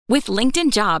With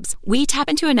LinkedIn Jobs, we tap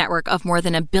into a network of more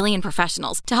than 1 billion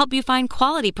professionals to help you find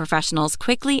quality professionals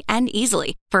quickly and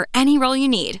easily for any role you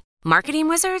need. Marketing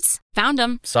wizards? Found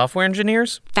them. Software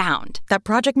engineers? Found. That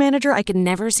project manager I could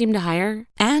never seem to hire?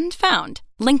 And found.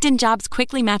 LinkedIn Jobs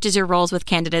quickly matches your roles with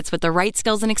candidates with the right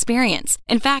skills and experience.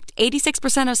 In fact,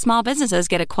 86% of small businesses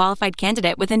get a qualified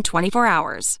candidate within 24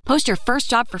 hours. Post your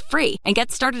first job for free and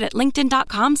get started at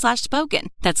linkedin.com/spoken.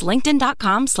 That's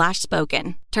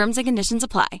linkedin.com/spoken. Terms and conditions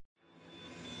apply.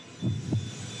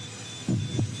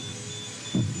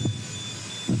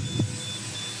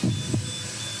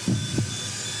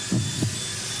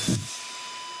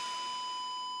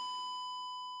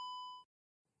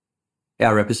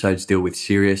 Our episodes deal with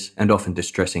serious and often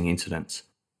distressing incidents.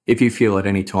 If you feel at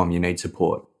any time you need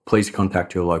support, please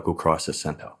contact your local crisis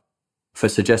centre. For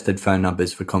suggested phone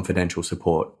numbers for confidential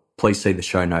support, please see the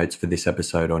show notes for this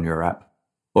episode on your app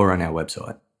or on our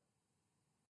website.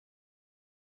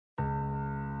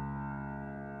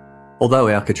 Although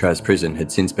Alcatraz prison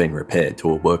had since been repaired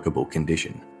to a workable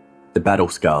condition, the battle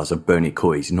scars of Bernie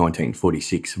Coy's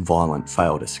 1946 violent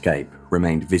failed escape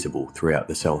remained visible throughout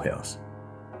the cell house.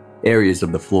 Areas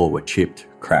of the floor were chipped,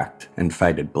 cracked, and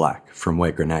faded black from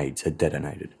where grenades had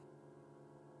detonated.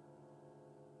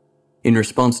 In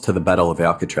response to the Battle of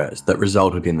Alcatraz that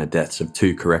resulted in the deaths of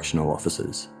 2 correctional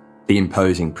officers, the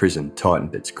imposing prison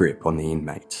tightened its grip on the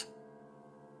inmates.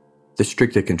 The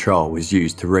stricter control was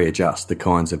used to readjust the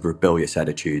kinds of rebellious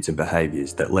attitudes and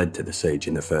behaviours that led to the siege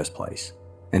in the first place,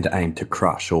 and aimed to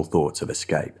crush all thoughts of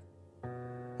escape.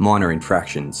 Minor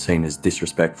infractions seen as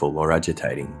disrespectful or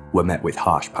agitating were met with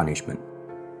harsh punishment.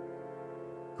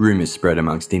 Rumours spread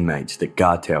amongst inmates that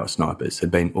guard tower snipers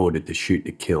had been ordered to shoot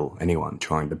to kill anyone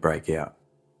trying to break out.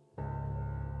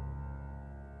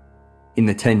 In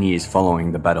the 10 years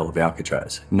following the Battle of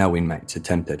Alcatraz, no inmates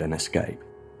attempted an escape.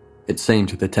 It seemed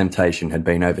the temptation had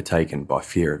been overtaken by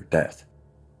fear of death.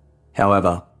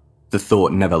 However, the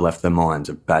thought never left the minds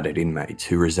of battered inmates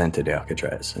who resented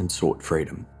Alcatraz and sought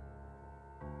freedom.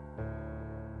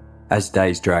 As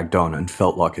days dragged on and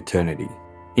felt like eternity,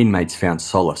 inmates found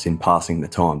solace in passing the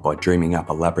time by dreaming up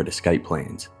elaborate escape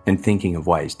plans and thinking of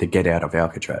ways to get out of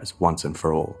Alcatraz once and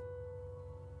for all.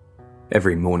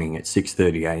 Every morning at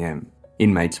 6:30 a.m,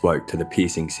 inmates woke to the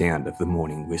piercing sound of the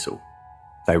morning whistle.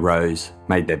 They rose,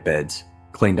 made their beds,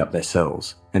 cleaned up their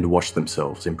cells, and washed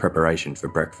themselves in preparation for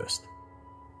breakfast.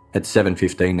 At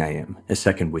 7:15 a.m, a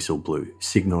second whistle blew,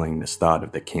 signalling the start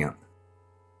of the count.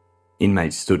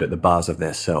 Inmates stood at the bars of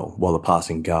their cell while a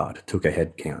passing guard took a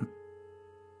head count.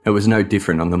 It was no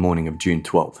different on the morning of June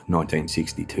 12,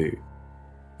 1962.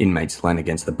 Inmates leaned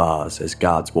against the bars as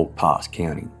guards walked past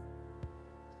counting.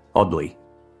 Oddly,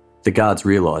 the guards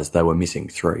realised they were missing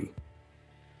 3.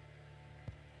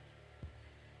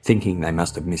 Thinking they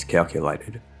must have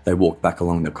miscalculated, they walked back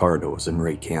along the corridors and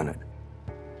recounted.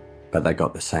 But they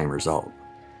got the same result.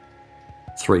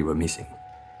 3 were missing.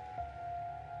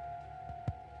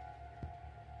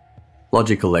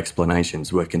 Logical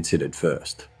explanations were considered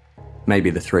first. Maybe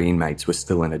the 3 inmates were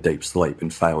still in a deep sleep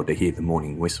and failed to hear the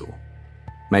morning whistle.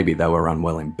 Maybe they were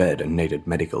unwell in bed and needed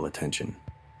medical attention.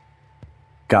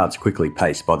 Guards quickly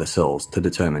paced by the cells to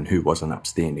determine who wasn't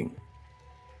upstanding.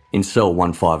 In cell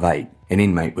 158, an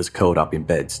inmate was curled up in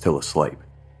bed still asleep.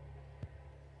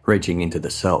 Reaching into the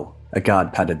cell, a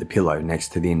guard patted the pillow next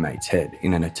to the inmate's head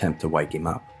in an attempt to wake him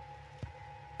up.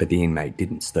 But the inmate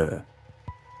didn't stir.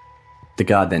 The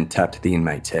guard then tapped the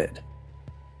inmate's head.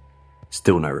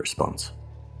 Still no response.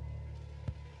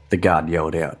 The guard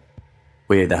yelled out,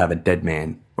 "We either have a dead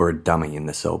man or a dummy in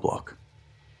the cell block.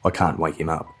 I can't wake him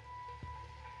up."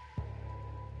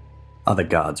 Other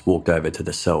guards walked over to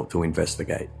the cell to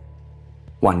investigate.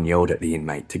 One yelled at the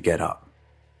inmate to get up.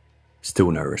 Still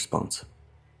no response.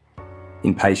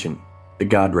 Impatient, the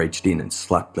guard reached in and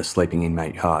slapped the sleeping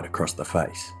inmate hard across the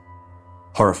face.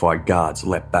 Horrified guards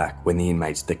leapt back when the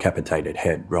inmate's decapitated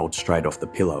head rolled straight off the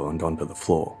pillow and onto the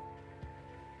floor.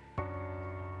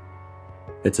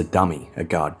 "It's a dummy," a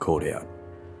guard called out.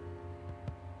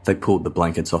 They pulled the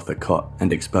blankets off the cot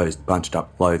and exposed bunched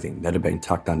up clothing that had been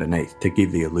tucked underneath to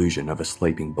give the illusion of a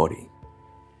sleeping body.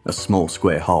 A small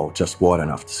square hole just wide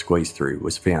enough to squeeze through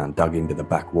was found dug into the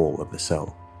back wall of the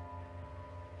cell.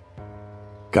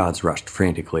 Guards rushed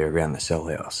frantically around the cell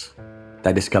house.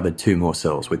 They discovered 2 more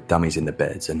cells with dummies in the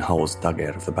beds and holes dug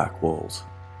out of the back walls.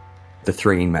 The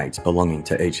 3 inmates belonging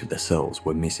to each of the cells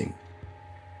were missing.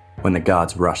 When the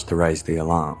guards rushed to raise the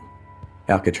alarm,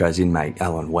 Alcatraz inmate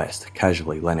Alan West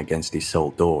casually leaned against his cell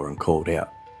door and called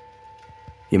out,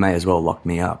 "You may as well lock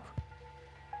me up.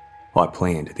 I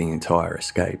planned the entire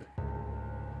escape."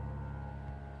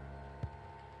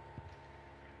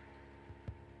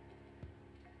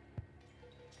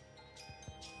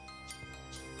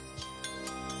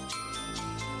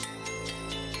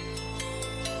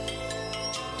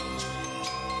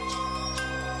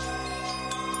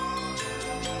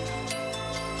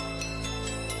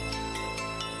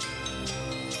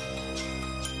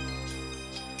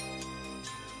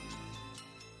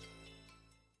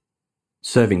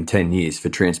 Serving 10 years for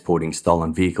transporting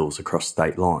stolen vehicles across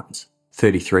state lines,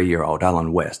 33-year-old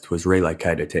Alan West was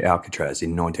relocated to Alcatraz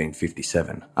in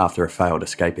 1957 after a failed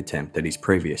escape attempt at his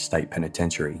previous state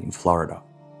penitentiary in Florida.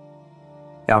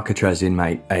 Alcatraz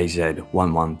inmate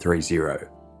AZ1130,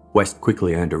 West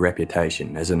quickly earned a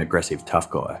reputation as an aggressive tough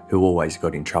guy who always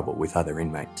got in trouble with other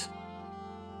inmates.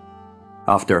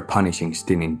 After a punishing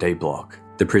stint in D Block,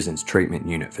 the prison's treatment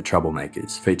unit for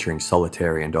troublemakers featuring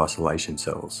solitary and isolation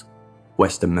cells,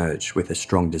 West emerged with a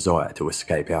strong desire to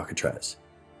escape Alcatraz,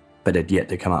 but had yet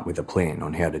to come up with a plan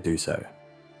on how to do so.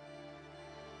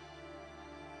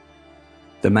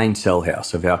 The main cell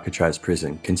house of Alcatraz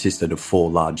prison consisted of 4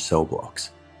 large cell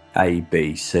blocks, A,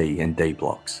 B, C and D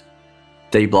blocks.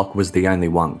 D block was the only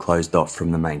one closed off from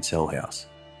the main cell house.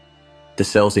 The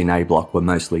cells in A block were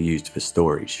mostly used for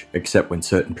storage, except when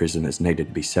certain prisoners needed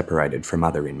to be separated from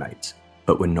other inmates,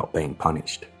 but were not being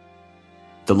punished.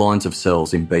 The lines of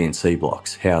cells in B and C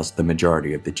blocks housed the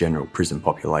majority of the general prison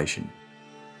population.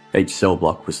 Each cell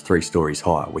block was 3 stories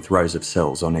high with rows of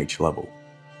cells on each level.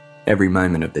 Every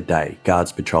moment of the day,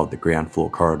 guards patrolled the ground floor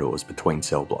corridors between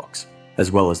cell blocks,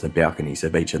 as well as the balconies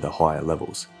of each of the higher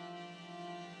levels.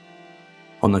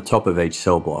 On the top of each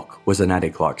cell block was an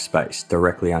attic-like space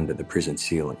directly under the prison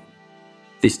ceiling.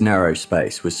 This narrow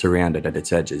space was surrounded at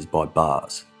its edges by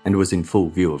bars and was in full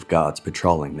view of guards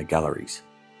patrolling the galleries.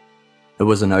 It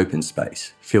was an open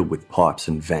space filled with pipes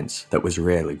and vents that was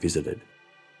rarely visited.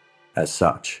 As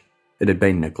such, it had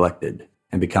been neglected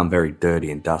and become very dirty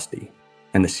and dusty,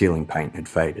 and the ceiling paint had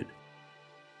faded.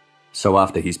 So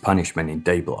after his punishment in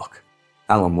D block,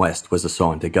 Alan West was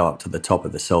assigned to go up to the top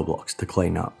of the cell blocks to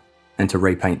clean up and to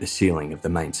repaint the ceiling of the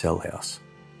main cell house.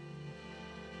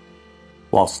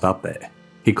 Whilst up there,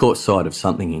 he caught sight of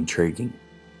something intriguing.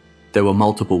 There were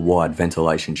multiple wide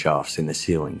ventilation shafts in the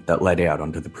ceiling that led out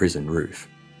onto the prison roof.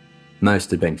 Most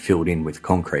had been filled in with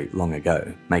concrete long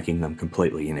ago, making them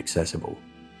completely inaccessible.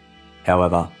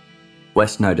 However,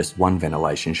 West noticed one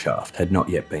ventilation shaft had not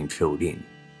yet been filled in,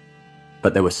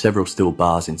 but there were several steel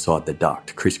bars inside the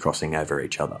duct crisscrossing over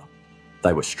each other.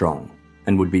 They were strong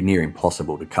and would be near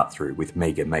impossible to cut through with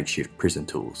meagre makeshift prison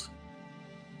tools.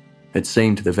 It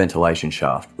seemed the ventilation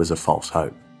shaft was a false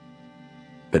hope.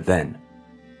 But then,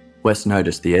 West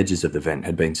noticed the edges of the vent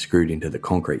had been screwed into the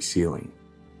concrete ceiling.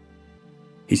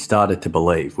 He started to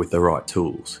believe with the right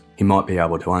tools, he might be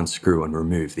able to unscrew and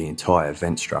remove the entire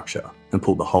vent structure and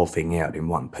pull the whole thing out in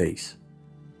one piece.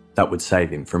 That would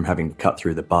save him from having to cut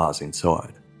through the bars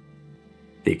inside.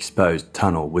 The exposed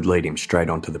tunnel would lead him straight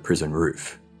onto the prison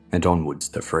roof and onwards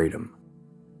to freedom.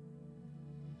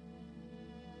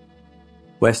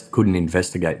 West couldn't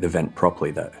investigate the vent properly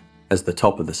though, as the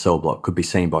top of the cell block could be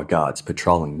seen by guards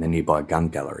patrolling the nearby gun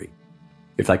gallery.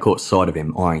 If they caught sight of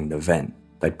him eyeing the vent,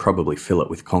 they'd probably fill it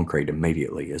with concrete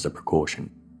immediately as a precaution.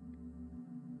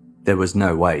 There was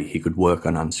no way he could work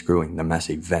on unscrewing the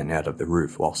massive vent out of the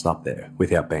roof whilst up there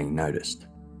without being noticed.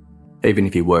 Even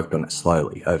if he worked on it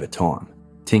slowly over time,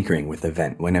 tinkering with the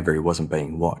vent whenever he wasn't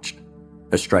being watched,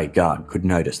 a stray guard could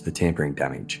notice the tampering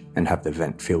damage and have the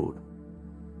vent filled.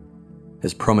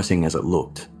 As promising as it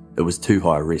looked, it was too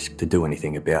high a risk to do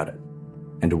anything about it,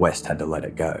 and West had to let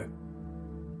it go.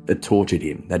 It tortured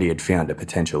him that he had found a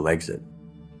potential exit,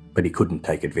 but he couldn't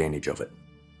take advantage of it.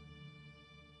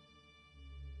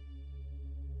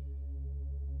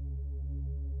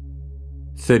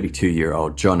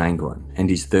 "32-year-old John Anglin and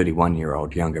his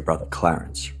 31-year-old younger brother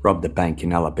Clarence robbed a bank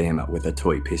in Alabama with a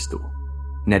toy pistol,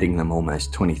 netting them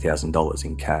almost $20,000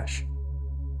 in cash.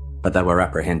 But they were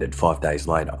apprehended 5 days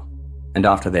later, and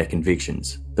after their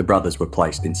convictions, the brothers were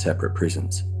placed in separate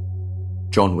prisons.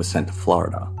 John was sent to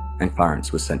Florida, and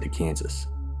Clarence was sent to Kansas.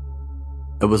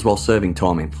 It was while serving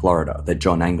time in Florida that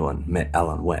John Anglin met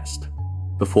Alan West,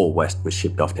 before West was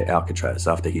shipped off to Alcatraz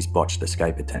after his botched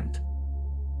escape attempt.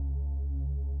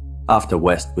 After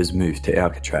West was moved to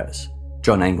Alcatraz,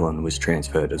 John Anglin was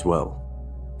transferred as well.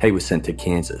 He was sent to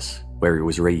Kansas, where he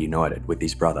was reunited with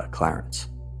his brother Clarence.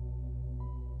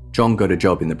 John got a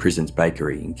job in the prison's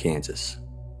bakery in Kansas.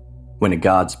 When a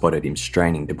guard spotted him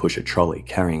straining to push a trolley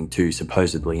carrying 2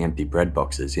 supposedly empty bread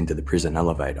boxes into the prison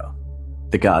elevator,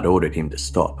 the guard ordered him to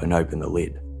stop and open the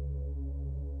lid.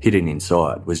 Hidden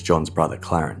inside was John's brother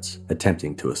Clarence,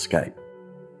 attempting to escape.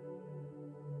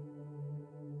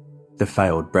 The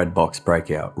failed bread box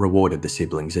breakout rewarded the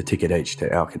siblings a ticket each to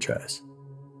Alcatraz,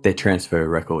 their transfer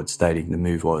record stating the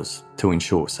move was to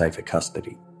ensure safer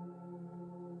custody.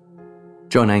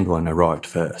 John Anglin arrived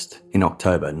first in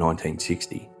October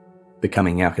 1960,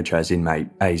 becoming Alcatraz inmate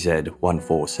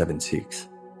AZ1476.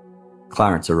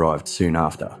 Clarence arrived soon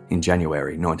after, in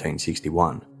January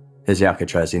 1961, as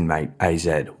Alcatraz inmate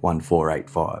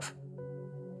AZ1485.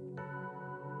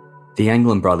 The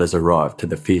Anglin brothers arrived to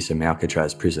the fearsome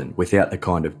Alcatraz prison without the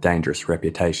kind of dangerous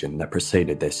reputation that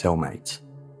preceded their cellmates.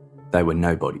 They were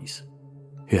nobodies,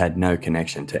 who had no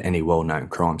connection to any well-known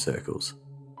crime circles.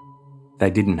 They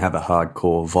didn't have a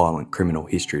hardcore, violent criminal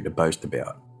history to boast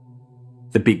about.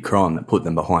 The big crime that put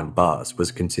them behind bars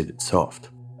was considered soft.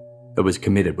 It was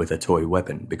committed with a toy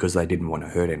weapon because they didn't want to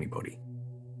hurt anybody.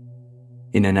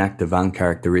 In an act of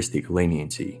uncharacteristic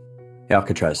leniency,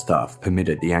 Alcatraz staff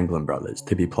permitted the Anglin brothers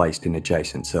to be placed in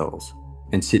adjacent cells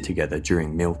and sit together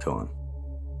during mealtime.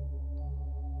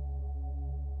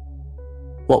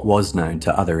 What was known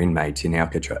to other inmates in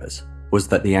Alcatraz was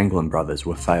that the Anglin brothers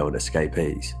were failed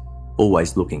escapees,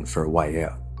 always looking for a way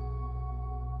out.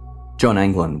 John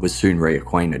Anglin was soon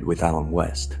reacquainted with Alan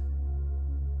West.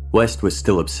 West was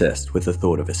still obsessed with the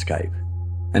thought of escape,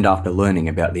 and after learning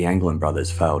about the Anglin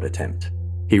brothers' failed attempt,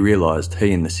 he realised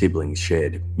he and the siblings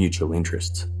shared mutual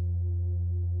interests.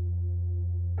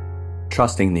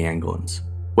 Trusting the Anglins,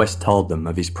 West told them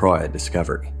of his prior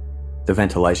discovery, the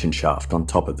ventilation shaft on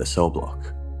top of the cell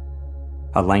block.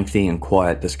 A lengthy and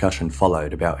quiet discussion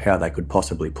followed about how they could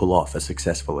possibly pull off a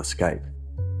successful escape.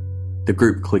 The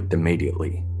group clicked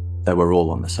immediately. They were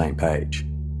all on the same page,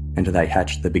 and they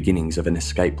hatched the beginnings of an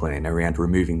escape plan around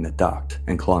removing the duct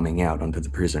and climbing out onto the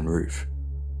prison roof.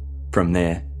 From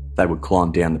there, they would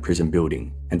climb down the prison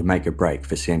building and make a break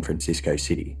for San Francisco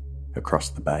City, across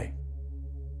the bay.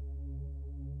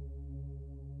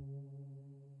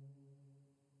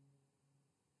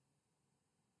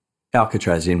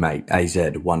 Alcatraz inmate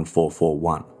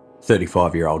AZ-1441,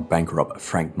 35-year-old bank robber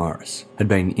Frank Morris, had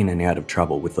been in and out of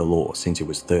trouble with the law since he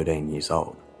was 13 years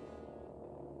old.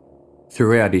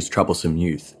 Throughout his troublesome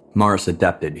youth, Morris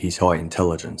adapted his high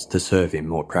intelligence to serve him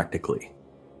more practically.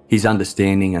 His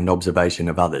understanding and observation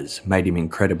of others made him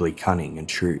incredibly cunning and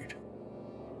shrewd.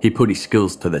 He put his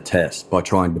skills to the test by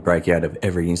trying to break out of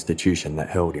every institution that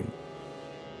held him.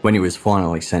 When he was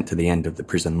finally sent to the end of the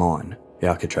prison line,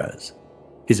 Alcatraz,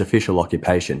 his official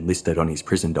occupation listed on his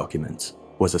prison documents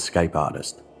was escape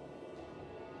artist.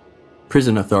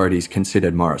 Prison authorities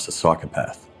considered Morris a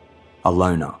psychopath, a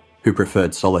loner who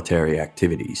preferred solitary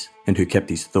activities and who kept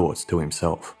his thoughts to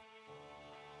himself.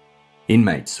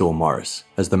 Inmates saw Morris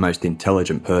as the most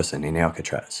intelligent person in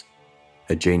Alcatraz,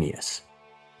 a genius,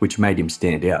 which made him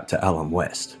stand out to Alan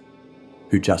West,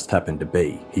 who just happened to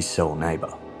be his cell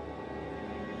neighbour.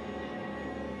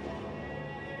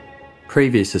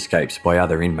 Previous escapes by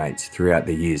other inmates throughout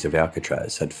the years of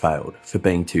Alcatraz had failed for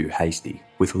being too hasty,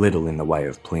 with little in the way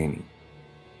of planning.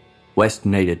 West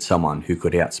needed someone who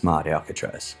could outsmart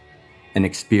Alcatraz, an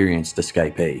experienced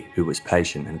escapee who was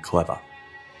patient and clever,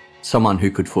 someone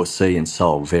who could foresee and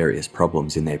solve various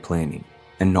problems in their planning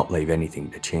and not leave anything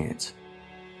to chance,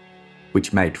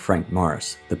 which made Frank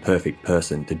Morris the perfect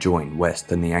person to join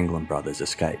West and the Anglin brothers'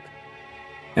 escape.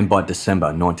 And by December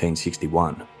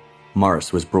 1961,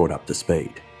 Morris was brought up to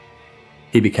speed.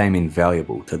 He became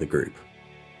invaluable to the group.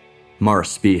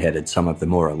 Morris spearheaded some of the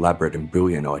more elaborate and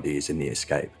brilliant ideas in the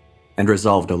escape and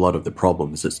resolved a lot of the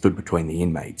problems that stood between the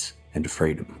inmates and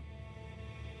freedom.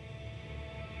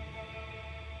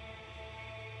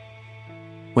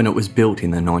 When it was built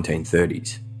in the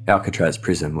 1930s, Alcatraz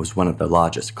prison was one of the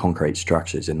largest concrete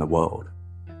structures in the world.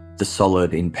 The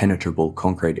solid, impenetrable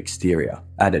concrete exterior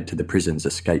added to the prison's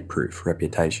escape-proof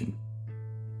reputation.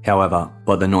 However,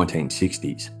 by the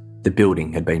 1960s, the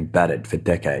building had been battered for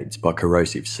decades by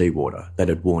corrosive seawater that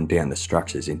had worn down the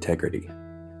structure's integrity.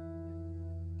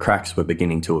 Cracks were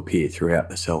beginning to appear throughout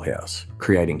the cell house,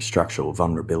 creating structural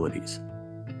vulnerabilities.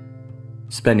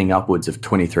 Spending upwards of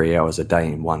 23 hours a day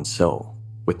in one cell,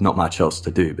 with not much else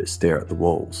to do but stare at the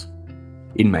walls,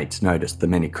 inmates noticed the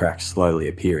many cracks slowly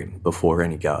appearing before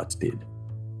any guards did.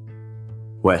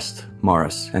 West,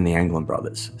 Morris and the Anglin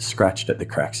brothers scratched at the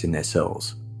cracks in their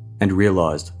cells and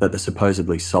realised that the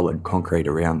supposedly solid concrete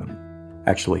around them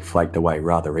actually flaked away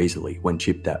rather easily when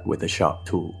chipped at with a sharp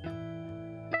tool.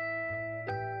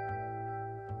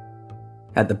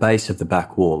 At the base of the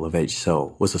back wall of each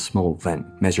cell was a small vent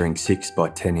measuring 6 by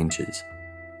 10 inches.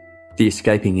 The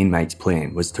escaping inmate's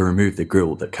plan was to remove the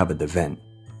grill that covered the vent,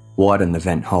 widen the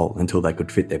vent hole until they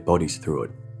could fit their bodies through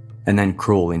it, and then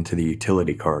crawl into the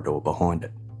utility corridor behind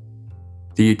it.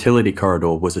 The utility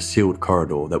corridor was a sealed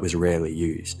corridor that was rarely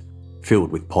used,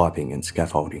 filled with piping and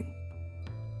scaffolding.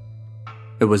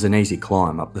 It was an easy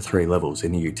climb up the 3 levels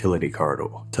in the utility corridor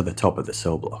to the top of the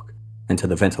cell block and to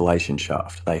the ventilation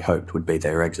shaft they hoped would be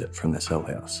their exit from the cell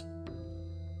house.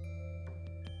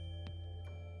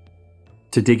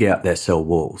 To dig out their cell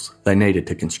walls, they needed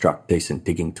to construct decent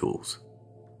digging tools.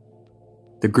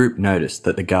 The group noticed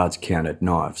that the guards counted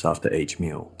knives after each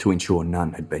meal to ensure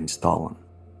none had been stolen.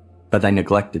 but they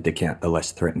neglected to count the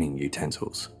less threatening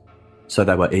utensils, so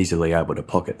they were easily able to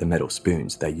pocket the metal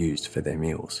spoons they used for their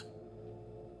meals.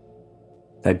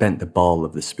 They bent the bowl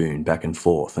of the spoon back and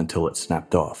forth until it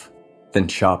snapped off, then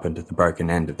sharpened the broken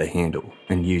end of the handle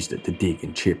and used it to dig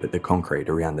and chip at the concrete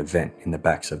around the vent in the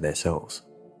backs of their cells.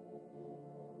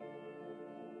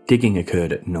 Digging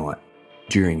occurred at night,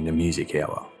 during the music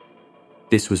hour.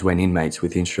 This was when inmates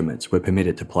with instruments were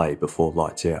permitted to play before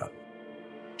lights out.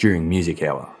 During music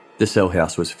hour, the cell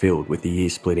house was filled with the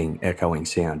ear-splitting, echoing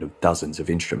sound of dozens of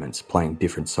instruments playing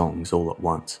different songs all at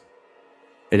once.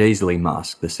 It easily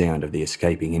masked the sound of the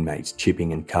escaping inmates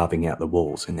chipping and carving out the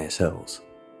walls in their cells.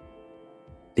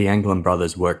 The Anglin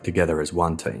brothers worked together as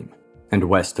one team, and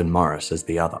West and Morris as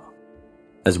the other.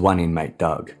 As one inmate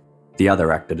dug, the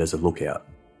other acted as a lookout,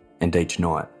 and each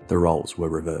night the roles were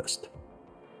reversed.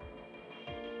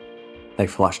 They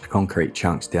flushed concrete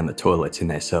chunks down the toilets in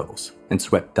their cells and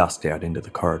swept dust out into the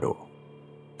corridor.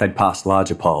 They'd pass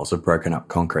larger piles of broken up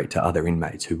concrete to other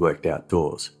inmates who worked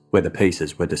outdoors, where the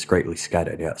pieces were discreetly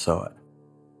scattered outside.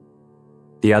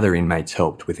 The other inmates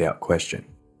helped without question.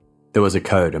 There was a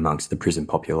code amongst the prison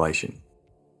population.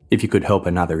 If you could help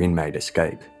another inmate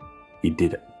escape, you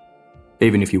did it,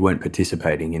 even if you weren't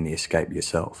participating in the escape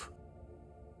yourself.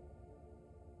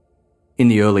 In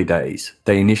the early days,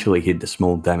 they initially hid the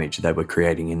small damage they were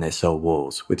creating in their cell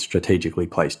walls with strategically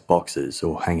placed boxes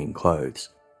or hanging clothes.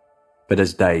 But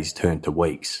as days turned to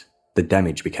weeks, the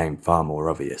damage became far more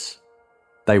obvious.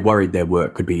 They worried their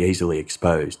work could be easily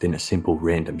exposed in a simple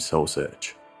random cell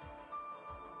search.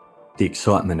 The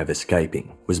excitement of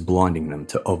escaping was blinding them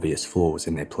to obvious flaws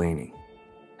in their planning.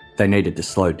 They needed to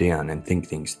slow down and think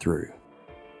things through,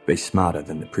 be smarter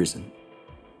than the prison.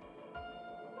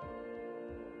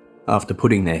 After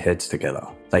putting their heads together,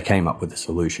 they came up with a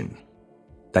solution.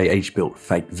 They each built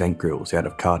fake vent grills out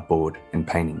of cardboard and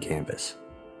painting canvas.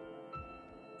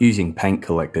 Using paint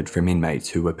collected from inmates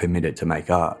who were permitted to make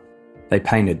art, they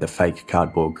painted the fake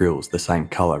cardboard grills the same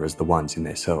colour as the ones in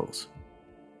their cells.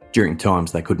 During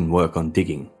times they couldn't work on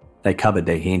digging, they covered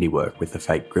their handiwork with the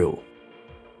fake grill.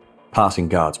 Passing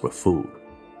guards were fooled.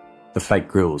 The fake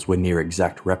grills were near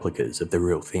exact replicas of the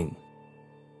real thing.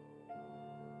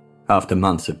 After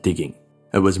months of digging,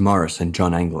 it was Morris and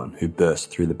John Anglin who burst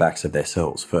through the backs of their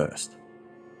cells first.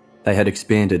 They had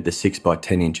expanded the 6 by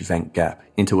 10 inch vent gap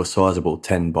into a sizable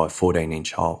 10 by 14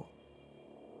 inch hole.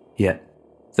 Yet,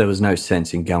 there was no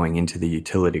sense in going into the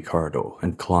utility corridor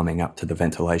and climbing up to the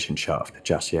ventilation shaft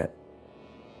just yet.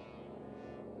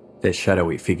 Their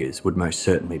shadowy figures would most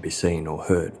certainly be seen or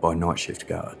heard by night shift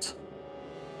guards.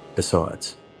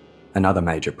 Besides, another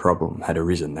major problem had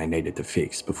arisen they needed to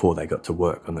fix before they got to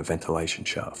work on the ventilation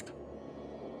shaft.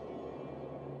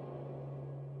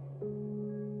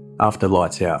 After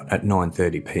lights out at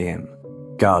 9:30 p.m,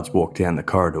 guards walked down the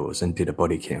corridors and did a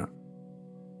body count.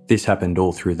 This happened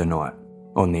all through the night,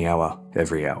 on the hour,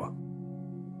 every hour.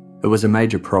 It was a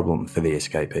major problem for the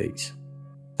escapees.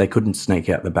 They couldn't sneak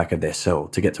out the back of their cell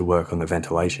to get to work on the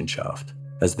ventilation shaft,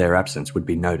 as their absence would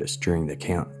be noticed during the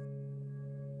count.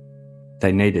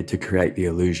 They needed to create the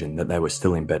illusion that they were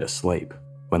still in bed asleep,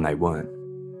 when they weren't.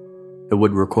 It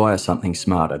would require something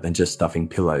smarter than just stuffing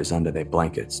pillows under their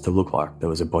blankets to look like there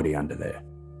was a body under there.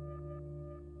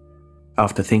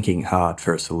 After thinking hard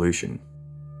for a solution,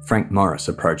 Frank Morris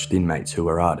approached inmates who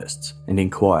were artists and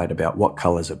inquired about what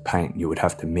colours of paint you would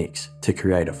have to mix to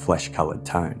create a flesh-coloured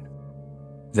tone.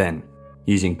 Then,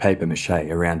 using paper mache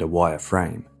around a wire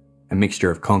frame, a mixture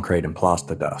of concrete and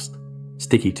plaster dust,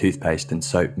 sticky toothpaste and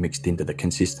soap mixed into the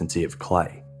consistency of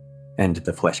clay, and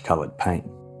the flesh-coloured paint,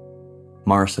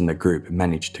 Morris and the group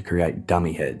managed to create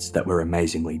dummy heads that were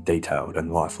amazingly detailed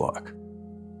and lifelike,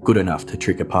 good enough to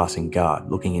trick a passing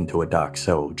guard looking into a dark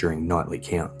cell during nightly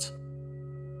counts.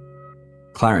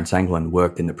 Clarence Anglin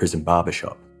worked in the prison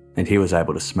barbershop, and he was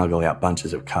able to smuggle out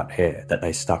bunches of cut hair that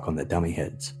they stuck on the dummy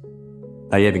heads.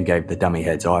 They even gave the dummy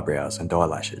heads eyebrows and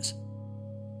eyelashes.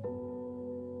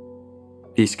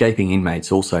 The escaping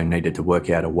inmates also needed to work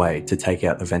out a way to take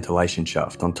out the ventilation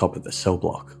shaft on top of the cell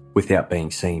block without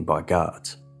being seen by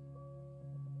guards.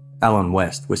 Alan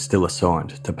West was still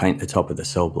assigned to paint the top of the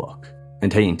cell block,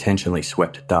 and he intentionally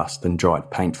swept dust and dried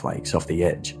paint flakes off the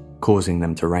edge, causing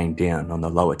them to rain down on the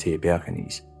lower tier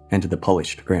balconies and to the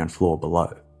polished ground floor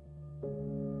below.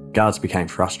 Guards became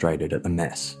frustrated at the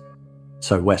mess,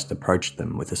 so West approached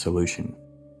them with a solution.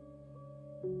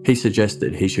 He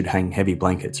suggested he should hang heavy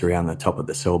blankets around the top of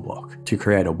the cell block to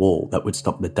create a wall that would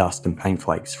stop the dust and paint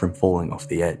flakes from falling off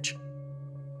the edge.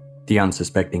 The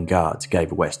unsuspecting guards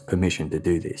gave West permission to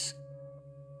do this.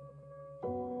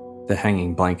 The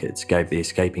hanging blankets gave the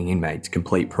escaping inmates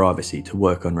complete privacy to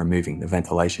work on removing the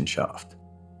ventilation shaft,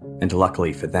 and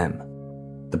luckily for them,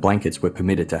 the blankets were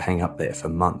permitted to hang up there for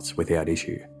months without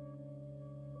issue.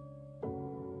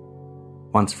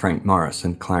 Once Frank Morris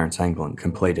and Clarence Anglin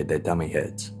completed their dummy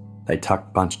heads, they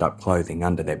tucked bunched up clothing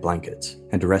under their blankets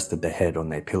and rested their head on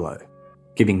their pillow,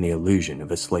 giving the illusion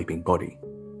of a sleeping body.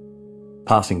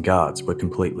 Passing guards were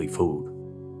completely fooled.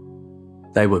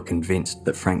 They were convinced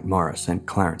that Frank Morris and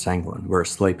Clarence Anglin were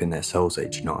asleep in their cells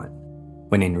each night,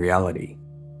 when in reality,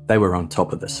 they were on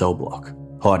top of the cell block,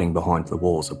 hiding behind the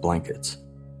walls of blankets,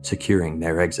 securing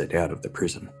their exit out of the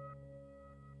prison.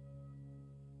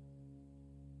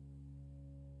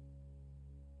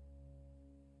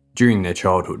 During their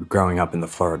childhood growing up in the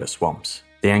Florida swamps,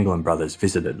 the Anglin brothers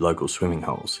visited local swimming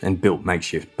holes and built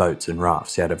makeshift boats and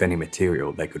rafts out of any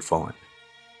material they could find.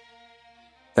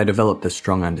 They developed a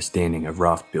strong understanding of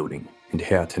raft building and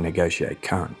how to negotiate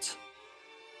currents.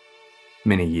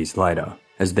 Many years later,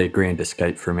 as their grand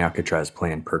escape from Alcatraz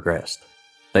plan progressed,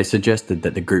 they suggested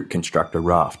that the group construct a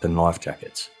raft and life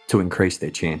jackets to increase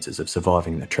their chances of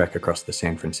surviving the trek across the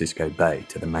San Francisco Bay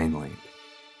to the mainland.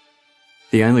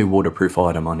 The only waterproof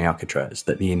item on Alcatraz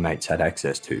that the inmates had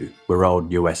access to were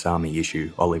old US Army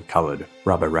issue olive-coloured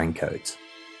rubber raincoats.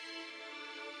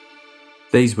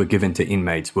 These were given to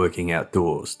inmates working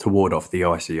outdoors to ward off the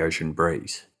icy ocean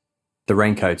breeze. The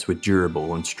raincoats were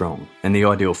durable and strong, and the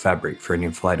ideal fabric for an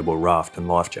inflatable raft and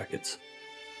life jackets.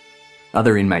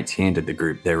 Other inmates handed the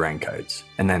group their raincoats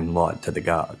and then lied to the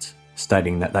guards,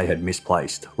 stating that they had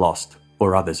misplaced, lost,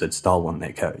 or others had stolen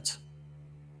their coats.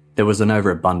 There was an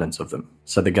overabundance of them,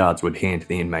 so the guards would hand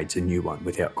the inmates a new one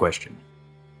without question.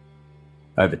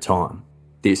 Over time,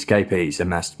 the escapees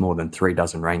amassed more than 3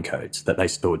 dozen raincoats that they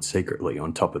stored secretly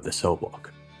on top of the cell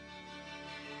block.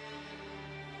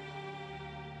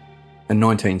 A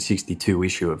 1962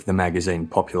 issue of the magazine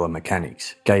Popular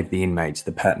Mechanics gave the inmates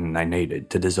the pattern they needed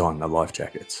to design the life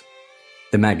jackets.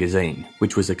 The magazine,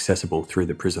 which was accessible through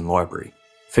the prison library,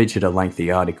 featured a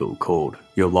lengthy article called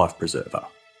Your Life Preserver: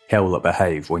 How Will It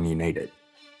Behave When You Need It?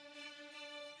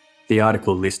 The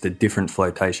article listed different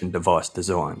flotation device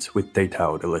designs with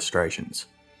detailed illustrations,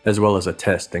 as well as a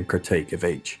test and critique of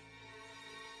each.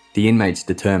 The inmates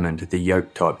determined the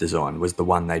yoke-type design was the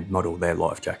one they'd model their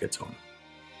life jackets on.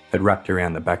 It wrapped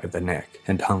around the back of the neck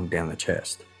and hung down the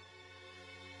chest.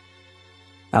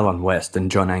 Alan West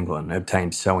and John Anglin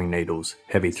obtained sewing needles,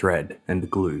 heavy thread, and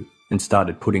glue and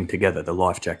started putting together the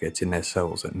life jackets in their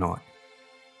cells at night.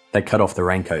 They cut off the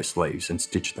raincoat sleeves and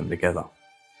stitched them together.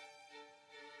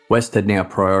 West had now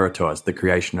prioritised the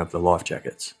creation of the life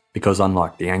jackets because,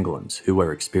 unlike the Anglins, who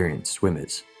were experienced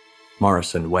swimmers,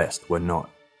 Morris and West were not.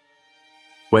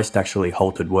 West actually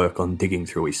halted work on digging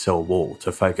through his cell wall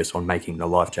to focus on making the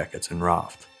life jackets and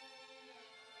raft.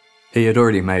 He had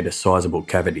already made a sizable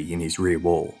cavity in his rear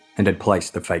wall and had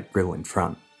placed the fake grill in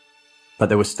front, but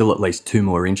there was still at least 2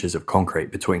 more inches of concrete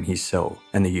between his cell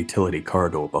and the utility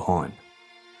corridor behind.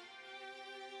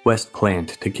 West planned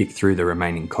to kick through the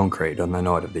remaining concrete on the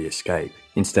night of the escape,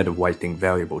 instead of wasting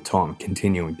valuable time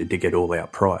continuing to dig it all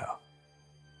out prior.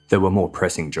 There were more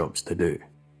pressing jobs to do.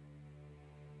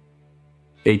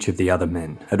 Each of the other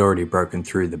men had already broken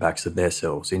through the backs of their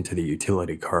cells into the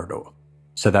utility corridor,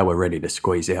 so they were ready to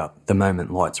squeeze out the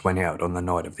moment lights went out on the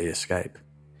night of the escape.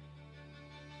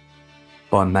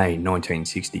 By May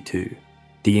 1962,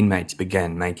 the inmates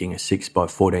began making a 6 by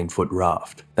 14 foot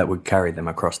raft that would carry them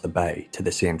across the bay to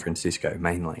the San Francisco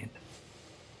mainland.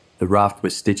 The raft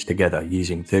was stitched together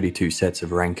using 32 sets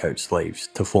of raincoat sleeves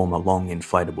to form a long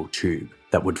inflatable tube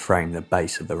that would frame the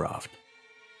base of the raft.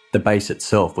 The base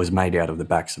itself was made out of the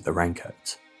backs of the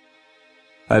raincoats.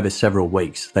 Over several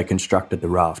weeks, they constructed the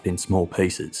raft in small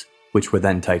pieces, which were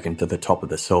then taken to the top of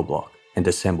the cell block and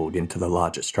assembled into the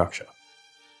larger structure.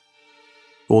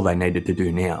 All they needed to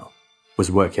do now was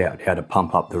work out how to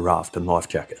pump up the raft and life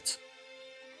jackets.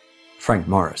 Frank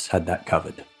Morris had that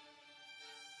covered.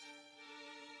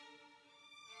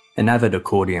 An avid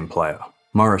accordion player,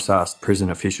 Morris asked prison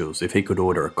officials if he could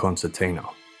order a concertina,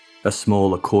 a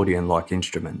small accordion-like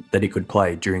instrument that he could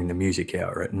play during the music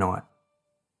hour at night.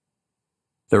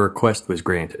 The request was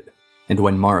granted, and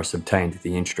when Morris obtained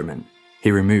the instrument,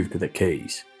 he removed the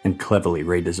keys and cleverly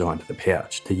redesigned the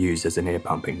pouch to use as an air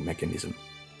pumping mechanism.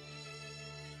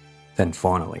 Then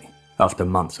finally, after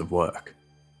months of work,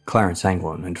 Clarence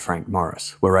Anglin and Frank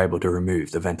Morris were able to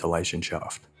remove the ventilation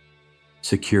shaft,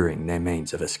 securing their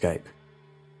means of escape.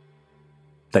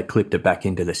 They clipped it back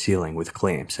into the ceiling with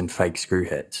clamps and fake screw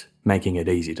heads, making it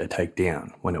easy to take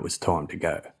down when it was time to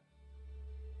go.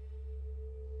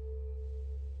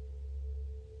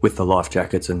 With the life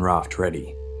jackets and raft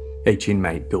ready, each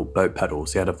inmate built boat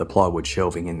paddles out of the plywood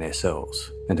shelving in their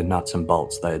cells and the nuts and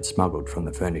bolts they had smuggled from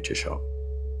the furniture shop.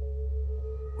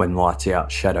 when lights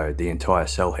out shadowed the entire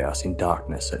cell house in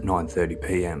darkness at 9:30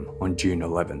 p.m. on June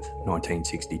 11,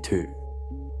 1962.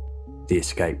 The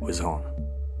escape was on.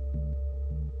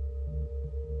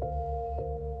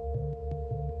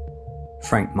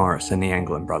 Frank Morris and the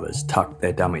Anglin brothers tucked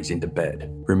their dummies into bed,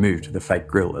 removed the fake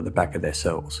grill at the back of their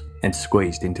cells, and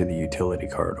squeezed into the utility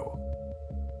corridor.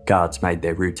 Guards made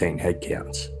their routine head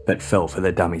counts, but fell for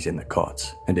the dummies in the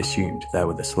cots and assumed they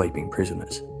were the sleeping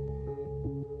prisoners.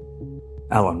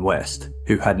 Alan West,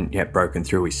 who hadn't yet broken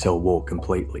through his cell wall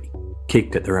completely,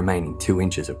 kicked at the remaining 2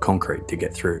 inches of concrete to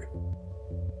get through.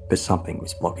 But something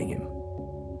was blocking him.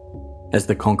 As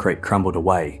the concrete crumbled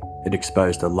away, it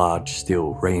exposed a large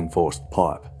steel reinforced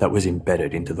pipe that was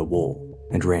embedded into the wall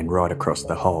and ran right across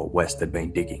the hole West had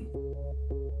been digging.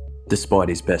 Despite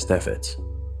his best efforts,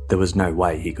 there was no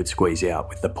way he could squeeze out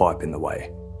with the pipe in the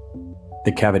way.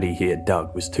 The cavity he had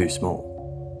dug was too small.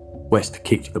 West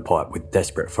kicked the pipe with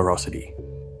desperate ferocity,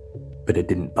 but it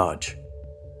didn't budge.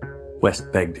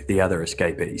 West begged the other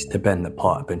escapees to bend the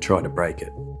pipe and try to break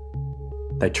it.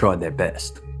 They tried their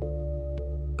best,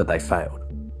 but they failed.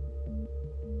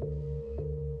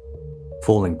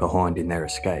 Falling behind in their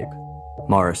escape,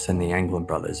 Morris and the Anglin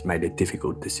brothers made a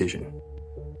difficult decision.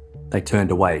 They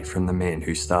turned away from the man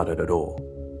who started it all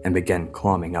and began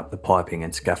climbing up the piping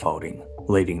and scaffolding,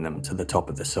 leading them to the top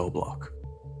of the cell block.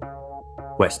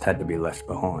 West had to be left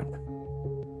behind.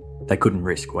 They couldn't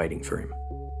risk waiting for him.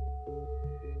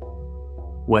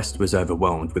 West was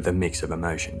overwhelmed with a mix of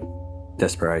emotion: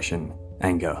 desperation,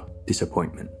 anger,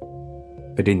 disappointment.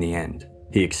 But in the end,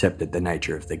 he accepted the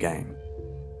nature of the game.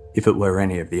 If it were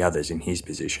any of the others in his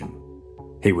position,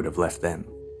 he would have left them.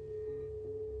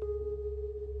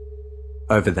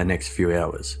 Over the next few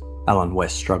hours, Alan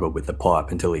West struggled with the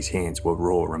pipe until his hands were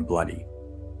raw and bloody.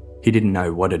 He didn't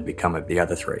know what had become of the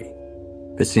other 3,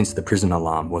 but since the prison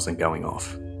alarm wasn't going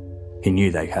off, he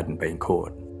knew they hadn't been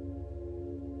caught.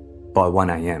 By 1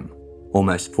 a.m,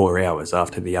 almost 4 hours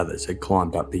after the others had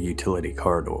climbed up the utility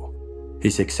corridor, he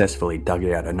successfully dug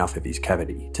out enough of his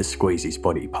cavity to squeeze his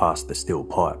body past the steel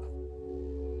pipe.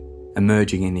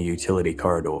 Emerging in the utility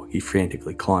corridor, he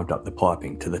frantically climbed up the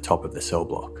piping to the top of the cell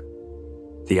block.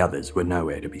 The others were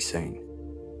nowhere to be seen.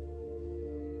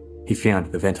 He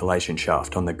found the ventilation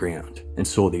shaft on the ground and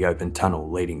saw the open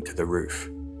tunnel leading to the roof.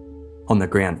 On the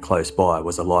ground close by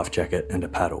was a life jacket and a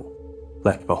paddle,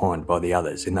 left behind by the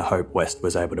others in the hope West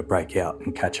was able to break out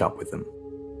and catch up with them.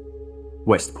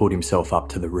 West pulled himself up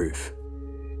to the roof,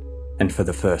 and for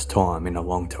the first time in a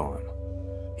long time,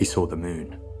 he saw the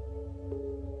moon.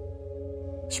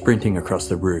 Sprinting across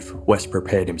the roof, West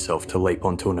prepared himself to leap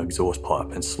onto an exhaust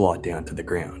pipe and slide down to the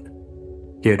ground.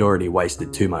 He had already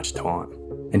wasted too much time,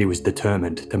 and he was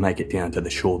determined to make it down to the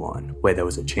shoreline where there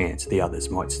was a chance the others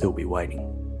might still be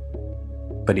waiting.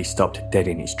 But he stopped dead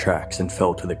in his tracks and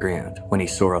fell to the ground when he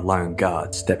saw a lone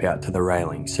guard step out to the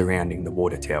railing surrounding the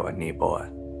water tower nearby.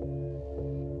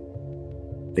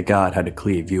 The guard had a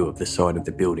clear view of the side of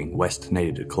the building West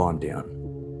needed to climb down,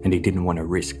 and he didn't want to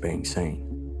risk being seen,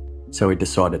 so he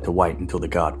decided to wait until the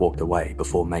guard walked away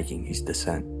before making his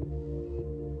descent.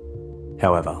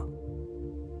 However,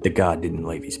 the guard didn't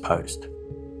leave his post.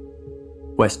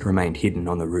 West remained hidden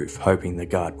on the roof, hoping the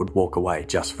guard would walk away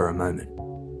just for a moment.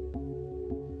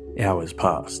 Hours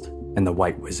passed, and the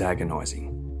wait was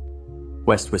agonising.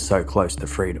 West was so close to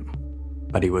freedom,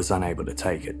 but he was unable to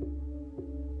take it.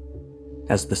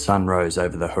 As the sun rose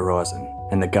over the horizon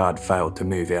and the guard failed to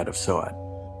move out of sight,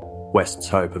 West's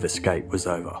hope of escape was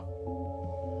over.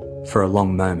 For a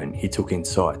long moment he took in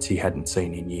sights he hadn't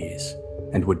seen in years,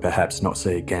 and would perhaps not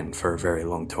see again for a very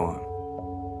long time.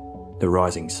 The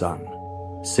rising sun,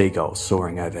 seagulls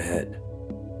soaring overhead,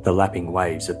 the lapping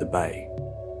waves of the bay,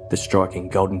 the striking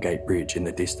Golden Gate Bridge in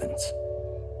the distance.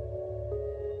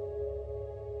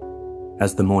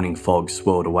 As the morning fog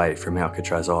swirled away from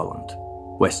Alcatraz Island,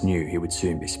 West knew he would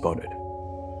soon be spotted.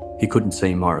 He couldn't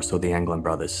see Morris or the Anglin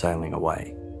brothers sailing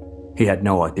away. He had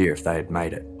no idea if they had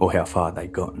made it or how far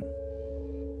they'd gotten.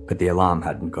 But the alarm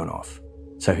hadn't gone off,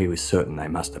 so he was certain they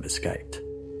must have escaped.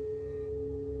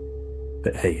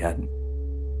 But he hadn't.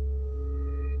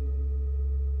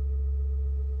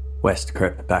 West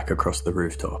crept back across the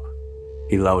rooftop.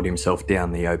 He lowered himself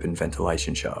down the open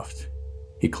ventilation shaft.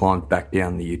 He climbed back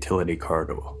down the utility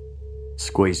corridor,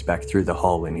 squeezed back through the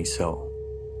hole in his cell,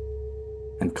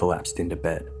 and collapsed into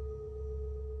bed.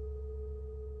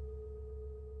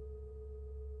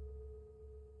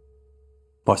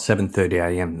 By 7:30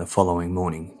 a.m. the following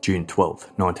morning, June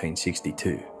 12,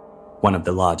 1962, one of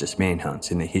the largest manhunts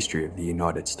in the history of the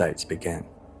United States began.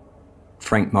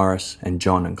 Frank Morris and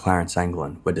John and Clarence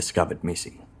Anglin were discovered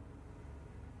missing.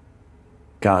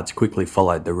 guards quickly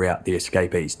followed the route the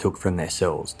escapees took from their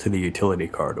cells to the utility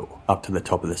corridor up to the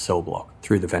top of the cell block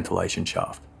through the ventilation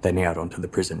shaft, then out onto the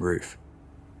prison roof.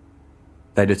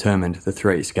 They determined the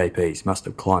 3 escapees must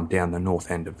have climbed down the north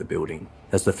end of the building,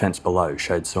 as the fence below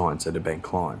showed signs that had been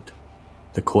climbed.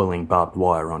 The coiling barbed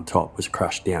wire on top was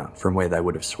crushed down from where they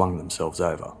would have swung themselves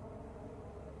over.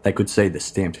 They could see the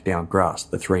stamped down grass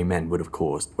the 3 men would have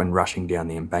caused when rushing down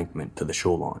the embankment to the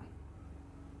shoreline.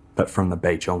 But from the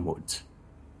beach onwards,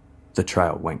 the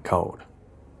trail went cold.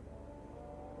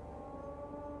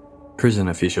 Prison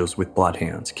officials with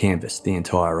bloodhounds canvassed the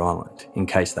entire island in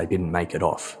case they didn't make it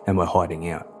off and were hiding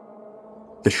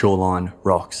out. The shoreline,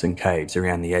 rocks and caves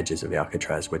around the edges of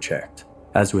Alcatraz were checked,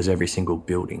 as was every single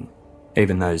building,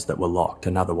 even those that were locked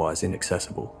and otherwise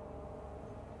inaccessible.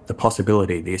 The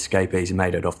possibility the escapees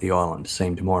made it off the island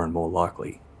seemed more and more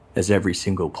likely, as every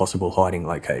single possible hiding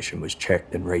location was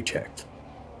checked and rechecked,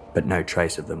 but no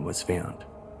trace of them was found.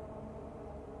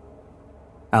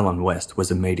 Alan West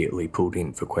was immediately pulled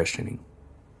in for questioning.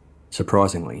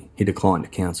 Surprisingly, he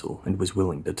declined counsel and was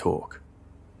willing to talk.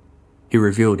 He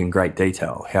revealed in great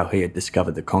detail how he had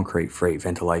discovered the concrete-free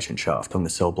ventilation shaft on the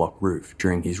cell block roof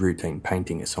during his routine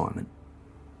painting assignment,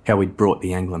 how he'd brought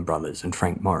the Anglin brothers and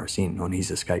Frank Morris in on his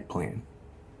escape plan,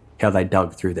 how they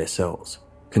dug through their cells,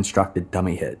 constructed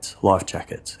dummy heads, life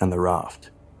jackets and the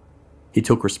raft. He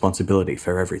took responsibility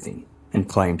for everything and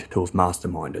claimed to have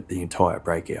masterminded the entire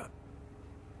breakout.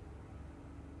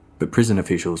 But prison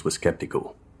officials were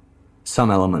sceptical. Some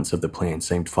elements of the plan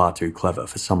seemed far too clever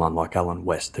for someone like Alan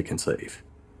West to conceive.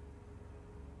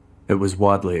 It was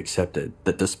widely accepted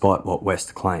that despite what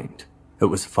West claimed, it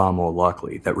was far more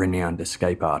likely that renowned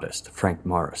escape artist Frank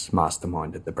Morris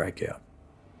masterminded the breakout.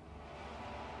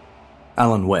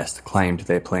 Alan West claimed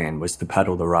their plan was to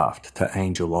paddle the raft to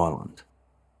Angel Island.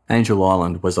 Angel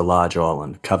Island was a large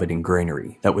island covered in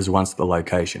greenery that was once the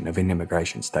location of an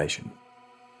immigration station.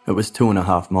 It was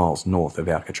 2.5 miles north of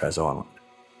Alcatraz Island.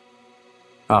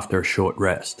 After a short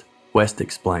rest, West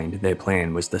explained their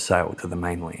plan was to sail to the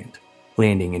mainland,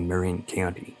 landing in Marin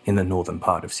County in the northern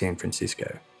part of San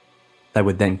Francisco. They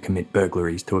would then commit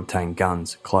burglaries to obtain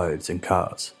guns, clothes and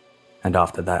cars, and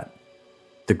after that,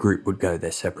 the group would go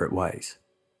their separate ways.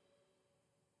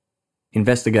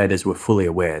 Investigators were fully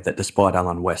aware that despite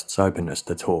Alan West's openness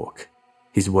to talk,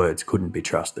 his words couldn't be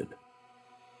trusted.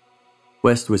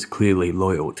 West was clearly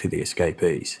loyal to the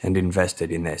escapees and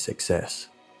invested in their success.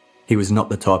 He was not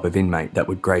the type of inmate that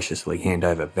would graciously hand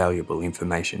over valuable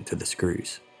information to the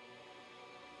screws.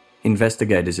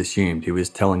 Investigators assumed he was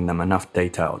telling them enough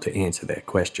detail to answer their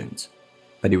questions,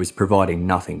 but he was providing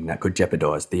nothing that could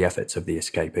jeopardise the efforts of the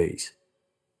escapees.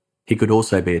 He could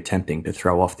also be attempting to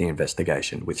throw off the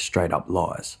investigation with straight-up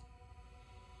lies.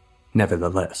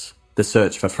 Nevertheless, the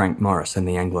search for Frank Morris and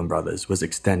the Anglin brothers was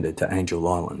extended to Angel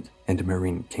Island and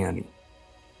Marin County.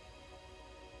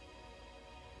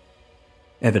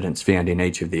 Evidence found in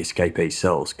each of the escapee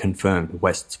cells confirmed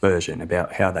West's version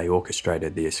about how they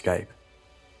orchestrated the escape.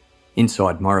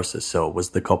 Inside Morris's cell was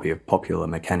the copy of Popular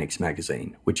Mechanics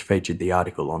magazine, which featured the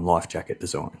article on life jacket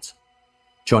designs.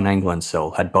 John Anglin's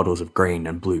cell had bottles of green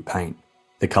and blue paint,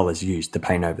 the colours used to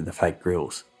paint over the fake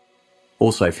grills.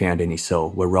 Also found in his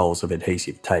cell were rolls of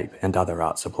adhesive tape and other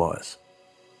art supplies.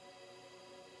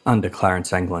 Under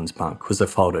Clarence Anglin's bunk was a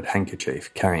folded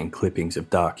handkerchief carrying clippings of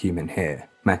dark human hair,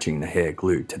 matching the hair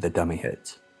glued to the dummy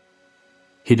heads.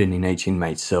 Hidden in each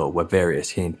inmate's cell were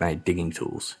various handmade digging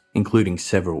tools, including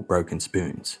several broken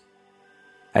spoons.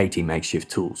 80 makeshift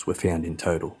tools were found in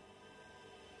total.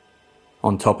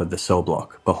 On top of the cell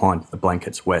block, behind the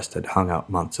blankets West had hung up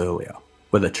months earlier,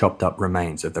 were the chopped up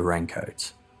remains of the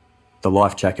raincoats. The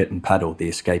life jacket and paddle the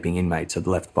escaping inmates had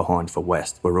left behind for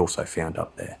West were also found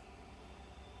up there.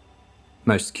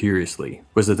 Most curiously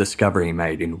was a discovery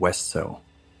made in West's cell.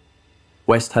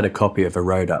 West had a copy of a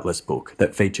road atlas book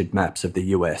that featured maps of the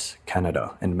US,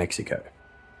 Canada and Mexico.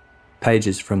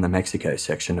 Pages from the Mexico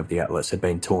section of the atlas had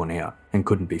been torn out and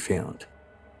couldn't be found.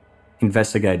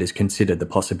 Investigators considered the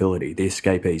possibility the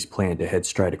escapees planned to head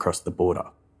straight across the border,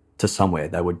 to somewhere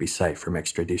they would be safe from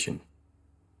extradition.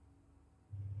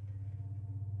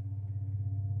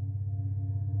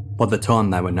 By the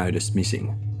time they were noticed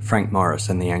missing, Frank Morris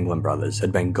and the Anglin brothers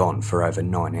had been gone for over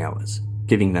 9 hours,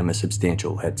 giving them a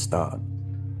substantial head start.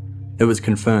 It was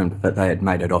confirmed that they had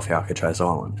made it off Alcatraz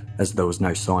Island, as there was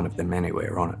no sign of them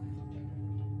anywhere on it.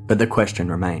 But the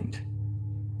question remained,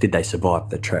 did they survive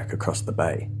the trek across the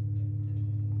bay?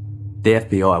 The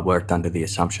FBI worked under the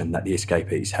assumption that the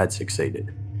escapees had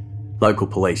succeeded. Local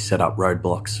police set up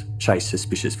roadblocks, chased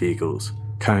suspicious vehicles,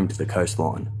 combed the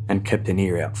coastline, and kept an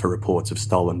ear out for reports of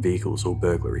stolen vehicles or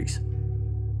burglaries.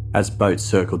 As boats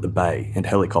circled the bay and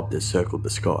helicopters circled the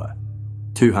sky,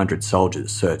 200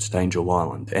 soldiers searched Angel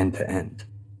Island end to end,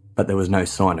 but there was no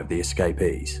sign of the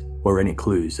escapees or any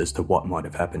clues as to what might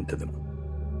have happened to them.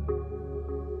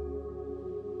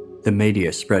 The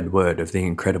media spread word of the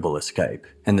incredible escape,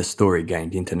 and the story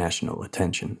gained international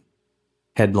attention.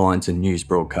 Headlines and news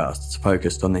broadcasts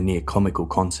focused on the near-comical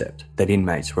concept that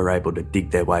inmates were able to dig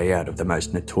their way out of the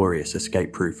most notorious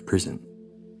escape-proof prison,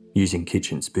 using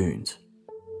kitchen spoons.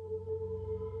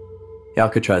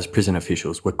 Alcatraz prison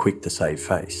officials were quick to save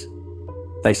face.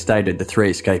 They stated the 3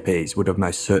 escapees would have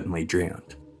most certainly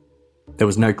drowned. There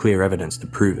was no clear evidence to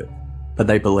prove it, but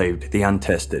they believed the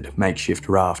untested makeshift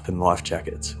raft and life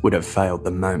jackets would have failed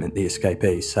the moment the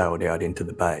escapees sailed out into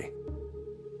the bay.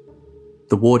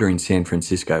 The water in San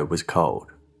Francisco was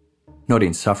cold. Not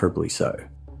insufferably so,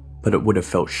 but it would have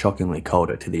felt shockingly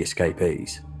colder to the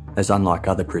escapees, as unlike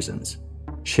other prisons,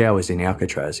 showers in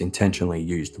Alcatraz intentionally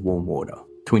used warm water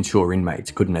to ensure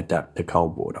inmates couldn't adapt to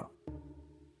cold water.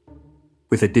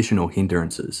 With additional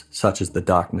hindrances such as the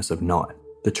darkness of night,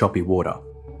 the choppy water,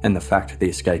 and the fact the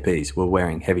escapees were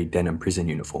wearing heavy denim prison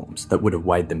uniforms that would have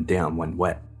weighed them down when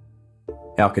wet,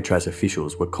 Alcatraz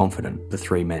officials were confident the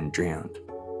 3 men drowned.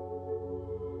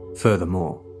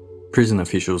 Furthermore, prison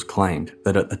officials claimed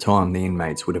that at the time the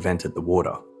inmates would have entered the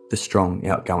water, the strong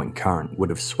outgoing current would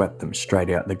have swept them straight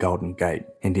out the Golden Gate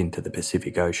and into the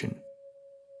Pacific Ocean.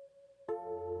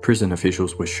 Prison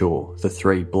officials were sure the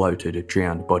 3 bloated,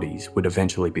 drowned bodies would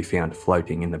eventually be found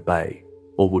floating in the bay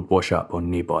or would wash up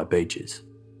on nearby beaches.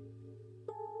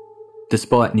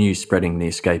 Despite news spreading the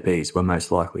escapees were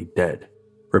most likely dead,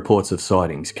 reports of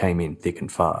sightings came in thick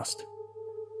and fast.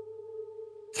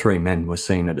 3 men were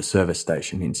seen at a service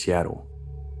station in Seattle.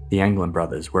 The Anglin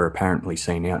brothers were apparently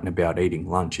seen out and about eating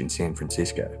lunch in San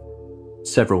Francisco.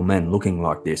 Several men looking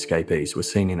like the escapees were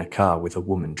seen in a car with a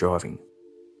woman driving.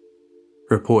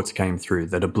 Reports came through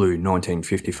that a blue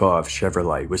 1955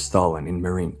 Chevrolet was stolen in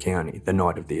Marin County the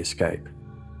night of the escape.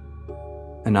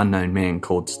 An unknown man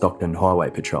called Stockton Highway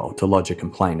Patrol to lodge a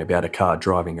complaint about a car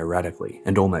driving erratically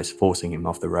and almost forcing him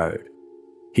off the road.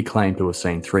 He claimed to have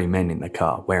seen 3 men in the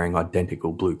car wearing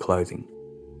identical blue clothing.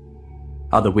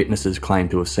 Other witnesses claimed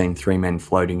to have seen 3 men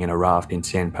floating in a raft in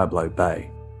San Pablo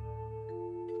Bay.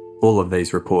 All of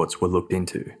these reports were looked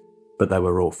into, but they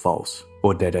were all false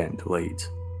or dead-end leads.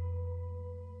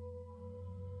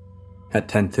 At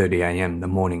 10:30 a.m. the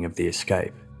morning of the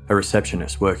escape, a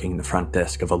receptionist working the front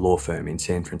desk of a law firm in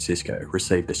San Francisco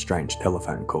received a strange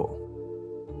telephone call.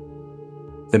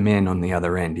 The man on the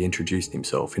other end introduced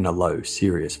himself in a low,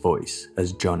 serious voice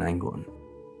as John Anglin.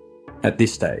 At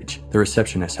this stage, the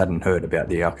receptionist hadn't heard about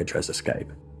the Alcatraz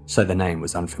escape, so the name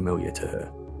was unfamiliar to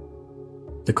her.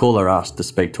 The caller asked to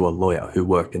speak to a lawyer who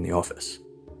worked in the office.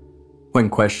 When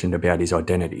questioned about his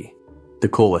identity, the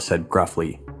caller said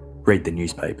gruffly, "Read the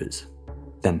newspapers,"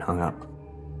 then hung up.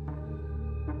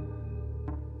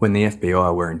 When the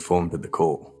FBI were informed of the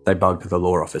call, they bugged the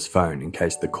law office phone in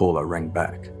case the caller rang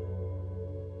back.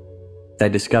 They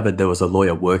discovered there was a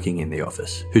lawyer working in the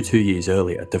office who 2 years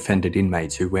earlier defended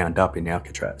inmates who wound up in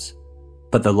Alcatraz,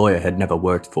 but the lawyer had never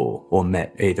worked for or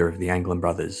met either of the Anglin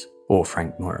brothers or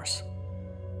Frank Morris.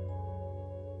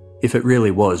 If it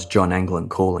really was John Anglin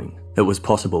calling, it was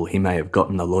possible he may have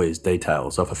gotten the lawyer's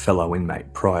details off a fellow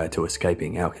inmate prior to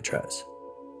escaping Alcatraz.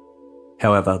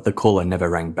 However, the caller never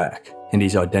rang back, and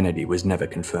his identity was never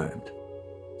confirmed,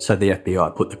 so the FBI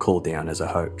put the call down as a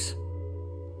hoax.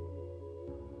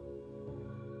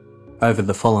 Over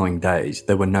the following days,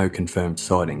 there were no confirmed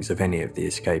sightings of any of the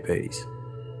escapees.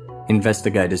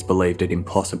 Investigators believed it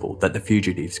impossible that the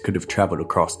fugitives could have travelled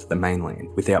across to the mainland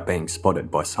without being spotted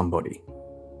by somebody.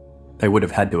 They would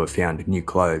have had to have found new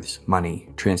clothes, money,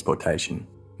 transportation,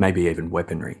 maybe even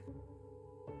weaponry.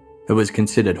 It was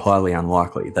considered highly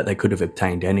unlikely that they could have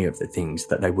obtained any of the things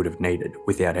that they would have needed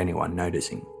without anyone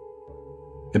noticing.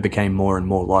 It became more and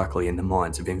more likely in the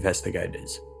minds of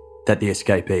investigators that the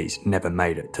escapees never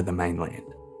made it to the mainland.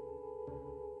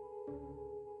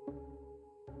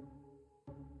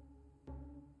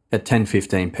 At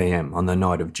 10:15 p.m. on the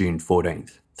night of June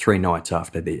 14th, 3 nights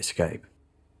after the escape,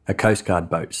 a Coast Guard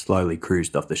boat slowly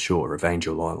cruised off the shore of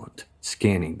Angel Island,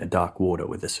 scanning the dark water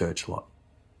with a searchlight.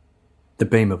 The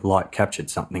beam of light captured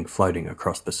something floating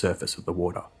across the surface of the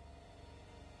water.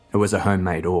 It was a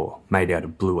homemade oar made out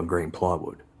of blue and green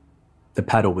plywood. The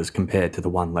paddle was compared to the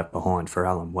one left behind for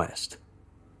Alan West,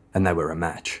 and they were a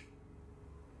match.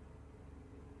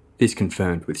 This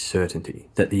confirmed with certainty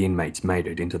that the inmates made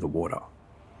it into the water.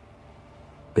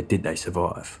 But did they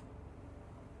survive?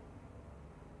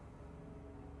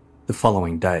 The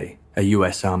following day, a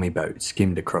US Army boat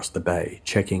skimmed across the bay,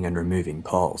 checking and removing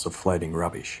piles of floating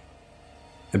rubbish.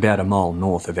 About a mile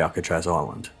north of Alcatraz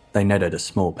Island, they netted a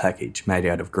small package made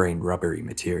out of green rubbery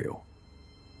material.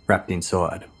 Wrapped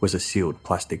inside was a sealed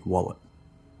plastic wallet.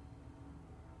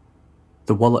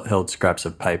 The wallet held scraps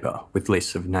of paper with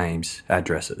lists of names,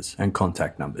 addresses, and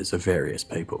contact numbers of various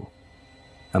people.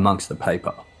 Amongst the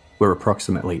paper were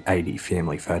approximately 80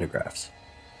 family photographs.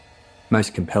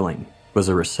 Most compelling was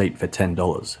a receipt for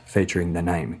 $10 featuring the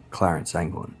name Clarence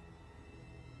Anglin.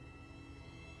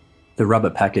 The rubber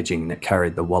packaging that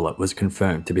carried the wallet was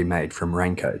confirmed to be made from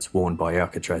raincoats worn by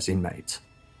Alcatraz inmates.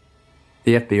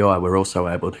 The FBI were also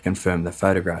able to confirm the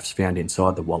photographs found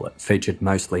inside the wallet featured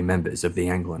mostly members of the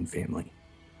Anglin family.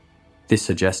 This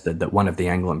suggested that one of the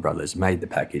Anglin brothers made the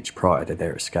package prior to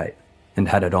their escape and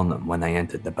had it on them when they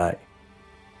entered the bay.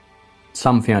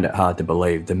 Some found it hard to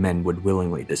believe the men would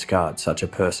willingly discard such a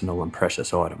personal and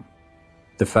precious item.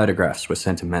 The photographs were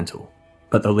sentimental,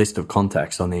 but the list of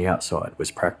contacts on the outside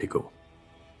was practical.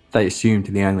 They assumed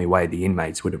the only way the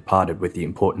inmates would have parted with the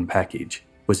important package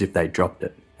was if they dropped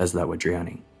it as they were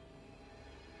drowning.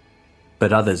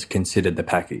 But others considered the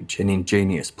package an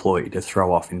ingenious ploy to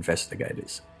throw off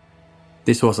investigators.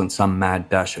 This wasn't some mad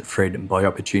dash at freedom by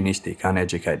opportunistic,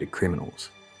 uneducated criminals.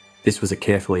 This was a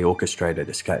carefully orchestrated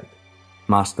escape,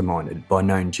 masterminded by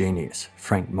known genius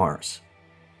Frank Morris.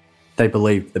 They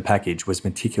believed the package was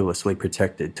meticulously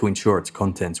protected to ensure its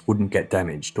contents wouldn't get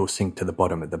damaged or sink to the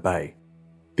bottom of the bay,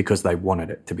 because they wanted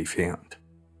it to be found.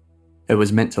 It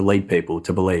was meant to lead people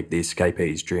to believe the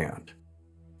escapees drowned.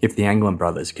 If the Anglin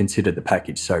brothers considered the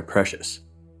package so precious,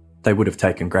 they would have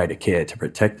taken greater care to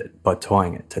protect it by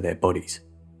tying it to their bodies.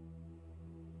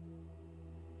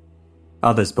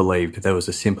 Others believed there was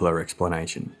a simpler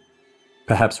explanation.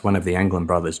 Perhaps one of the Anglin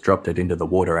brothers dropped it into the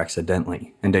water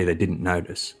accidentally and either didn't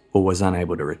notice or was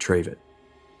unable to retrieve it,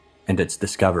 and its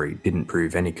discovery didn't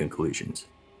prove any conclusions.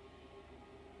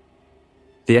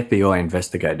 The FBI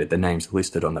investigated the names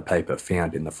listed on the paper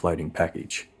found in the floating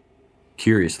package.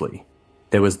 Curiously,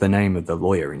 there was the name of the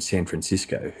lawyer in San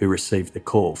Francisco who received the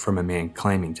call from a man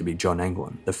claiming to be John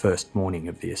Anglin the first morning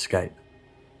of the escape.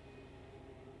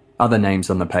 Other names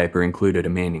on the paper included a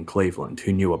man in Cleveland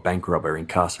who knew a bank robber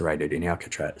incarcerated in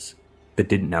Alcatraz, but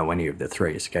didn't know any of the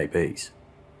three escapees.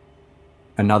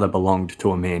 Another belonged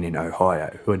to a man in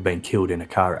Ohio who had been killed in a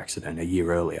car accident a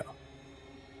year earlier.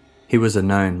 He was a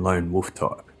known lone wolf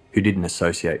type who didn't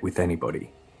associate with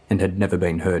anybody and had never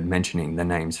been heard mentioning the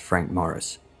names Frank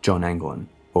Morris, John Anglin,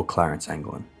 or Clarence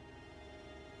Anglin.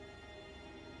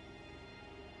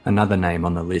 Another name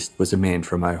on the list was a man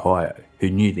from Ohio who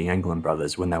knew the Anglin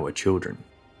brothers when they were children,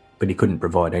 but he couldn't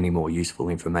provide any more useful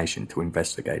information to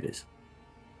investigators.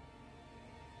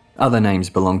 Other names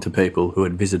belonged to people who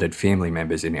had visited family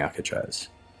members in Alcatraz,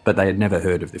 but they had never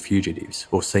heard of the fugitives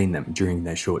or seen them during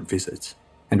their short visits,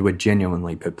 and were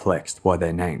genuinely perplexed why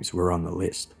their names were on the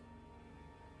list.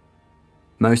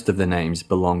 Most of the names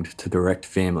belonged to direct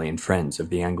family and friends of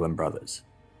the Anglin brothers.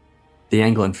 The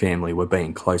Anglin family were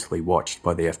being closely watched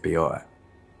by the FBI.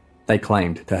 They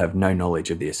claimed to have no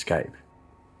knowledge of the escape,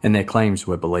 and their claims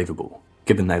were believable,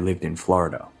 given they lived in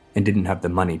Florida and didn't have the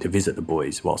money to visit the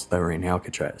boys whilst they were in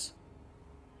Alcatraz.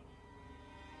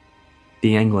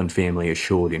 The Anglin family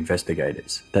assured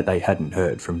investigators that they hadn't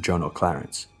heard from John or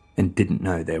Clarence and didn't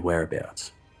know their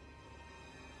whereabouts.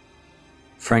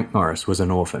 Frank Morris was an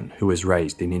orphan who was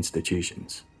raised in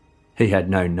institutions. He had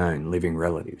no known living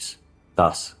relatives.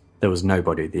 Thus, there was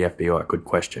nobody the FBI could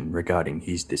question regarding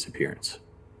his disappearance.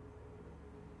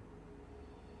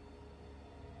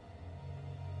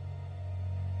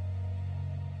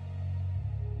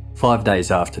 "5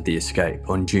 days after the escape,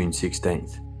 on June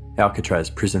 16th, Alcatraz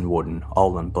prison warden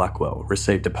Olin Blackwell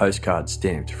received a postcard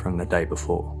stamped from the day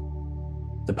before.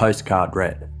 The postcard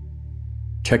read,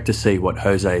 "Check to see what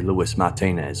Jose Luis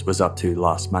Martinez was up to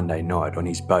last Monday night on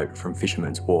his boat from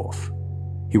Fisherman's Wharf.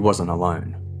 He wasn't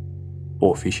alone.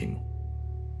 Or fishing."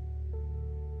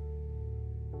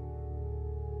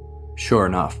 Sure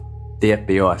enough, the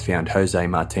FBI found Jose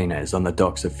Martinez on the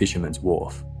docks of Fisherman's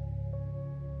Wharf.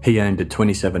 He owned a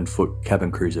 27-foot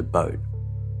cabin cruiser boat.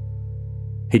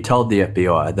 He told the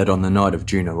FBI that on the night of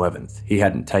June 11th, he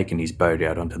hadn't taken his boat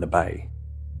out onto the bay.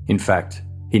 In fact,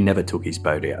 he never took his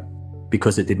boat out,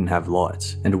 because it didn't have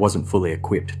lights and wasn't fully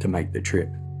equipped to make the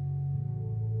trip.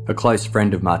 A close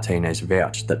friend of Martinez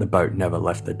vouched that the boat never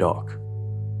left the dock.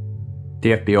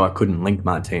 The FBI couldn't link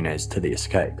Martinez to the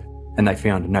escape, and they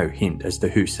found no hint as to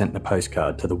who sent the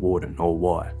postcard to the warden or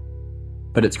why.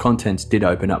 But its contents did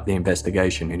open up the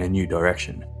investigation in a new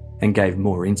direction and gave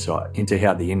more insight into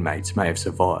how the inmates may have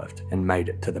survived and made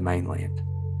it to the mainland.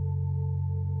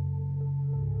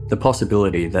 The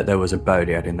possibility that there was a boat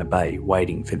out in the bay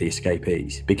waiting for the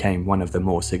escapees became one of the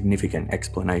more significant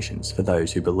explanations for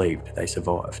those who believed they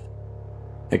survived.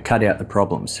 It cut out the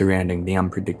problems surrounding the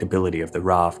unpredictability of the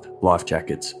raft, life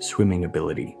jackets, swimming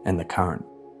ability, and the current.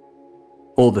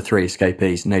 All the 3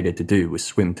 escapees needed to do was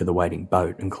swim to the waiting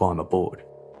boat and climb aboard.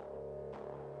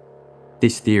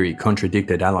 This theory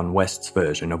contradicted Alan West's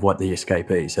version of what the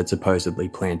escapees had supposedly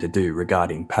planned to do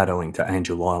regarding paddling to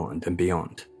Angel Island and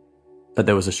beyond, but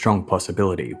there was a strong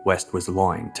possibility West was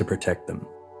lying to protect them.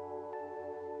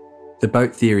 The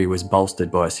boat theory was bolstered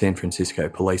by a San Francisco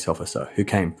police officer who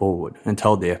came forward and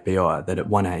told the FBI that at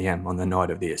 1 a.m. on the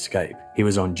night of the escape, he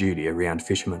was on duty around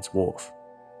Fisherman's Wharf.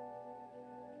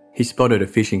 He spotted a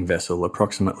fishing vessel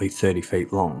approximately 30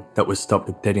 feet long that was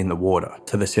stopped dead in the water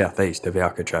to the southeast of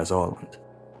Alcatraz Island.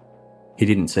 He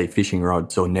didn't see fishing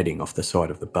rods or netting off the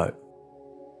side of the boat.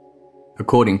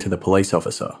 According to the police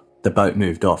officer, the boat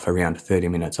moved off around 30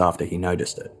 minutes after he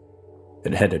noticed it.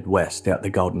 It headed west out the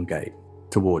Golden Gate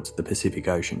towards the Pacific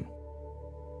Ocean.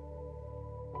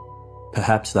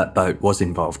 Perhaps that boat was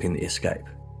involved in the escape,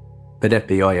 but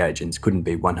FBI agents couldn't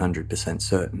be 100%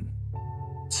 certain.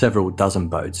 Several dozen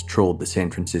boats trawled the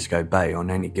San Francisco Bay on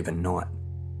any given night.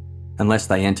 Unless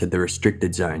they entered the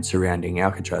restricted zone surrounding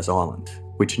Alcatraz Island,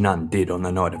 which none did on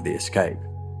the night of the escape,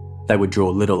 they would draw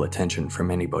little attention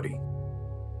from anybody.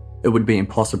 It would be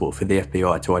impossible for the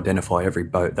FBI to identify every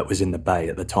boat that was in the bay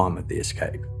at the time of the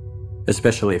escape,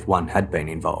 especially if one had been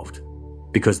involved,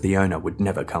 because the owner would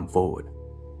never come forward.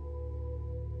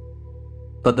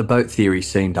 But the boat theory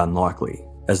seemed unlikely,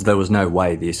 as there was no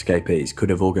way the escapees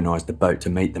could have organised a boat to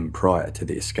meet them prior to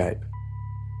the escape.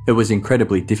 It was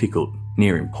incredibly difficult,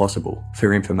 near impossible,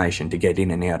 for information to get in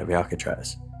and out of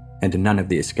Alcatraz, and none of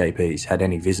the escapees had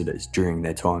any visitors during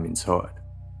their time inside.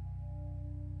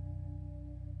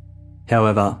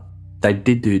 However, they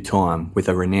did do time with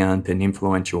a renowned and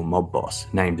influential mob boss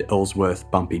named Ellsworth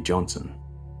Bumpy Johnson.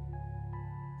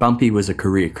 Bumpy was a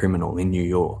career criminal in New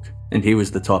York, and he was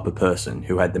the type of person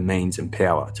who had the means and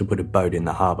power to put a boat in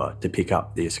the harbour to pick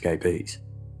up the escapees.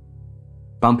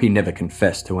 Bumpy never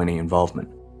confessed to any involvement,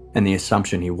 and the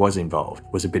assumption he was involved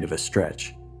was a bit of a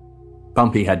stretch.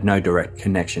 Bumpy had no direct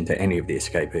connection to any of the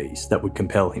escapees that would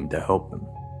compel him to help them,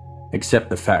 except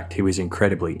the fact he was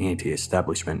incredibly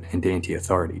anti-establishment and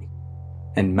anti-authority,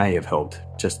 and may have helped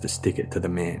just to stick it to the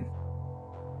man.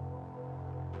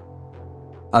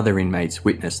 Other inmates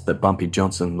witnessed that Bumpy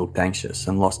Johnson looked anxious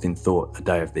and lost in thought the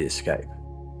day of the escape,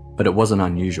 but it wasn't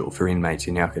unusual for inmates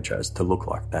in Alcatraz to look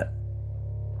like that.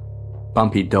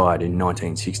 Bumpy died in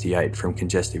 1968 from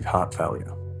congestive heart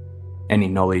failure. Any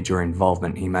knowledge or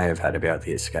involvement he may have had about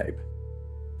the escape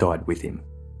died with him.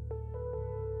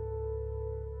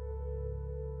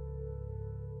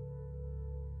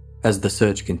 As the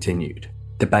search continued,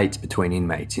 debates between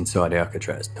inmates inside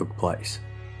Alcatraz took place.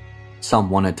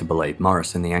 Some wanted to believe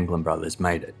Morris and the Anglin brothers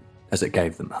made it, as it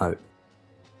gave them hope.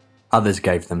 Others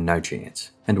gave them no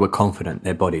chance, and were confident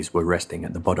their bodies were resting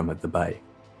at the bottom of the bay.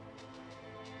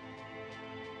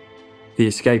 The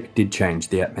escape did change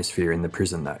the atmosphere in the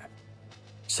prison though.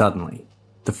 Suddenly,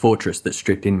 the fortress that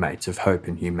stripped inmates of hope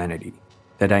and humanity,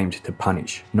 that aimed to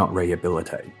punish, not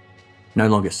rehabilitate, no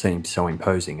longer seemed so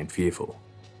imposing and fearful.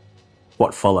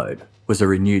 What followed was a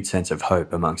renewed sense of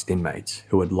hope amongst inmates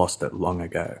who had lost it long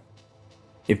ago.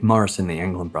 If Morris and the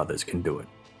Anglin brothers can do it,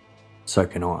 so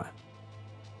can I.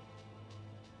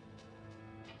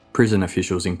 Prison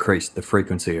officials increased the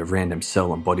frequency of random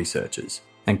cell and body searches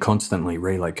and constantly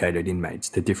relocated inmates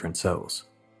to different cells.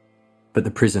 But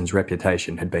the prison's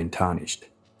reputation had been tarnished,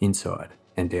 inside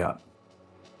and out.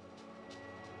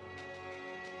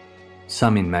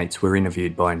 Some inmates were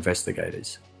interviewed by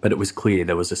investigators, but it was clear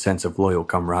there was a sense of loyal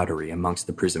camaraderie amongst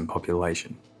the prison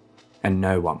population, and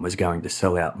no one was going to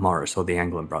sell out Morris or the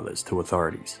Anglin brothers to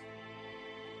authorities.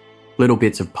 Little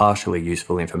bits of partially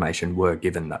useful information were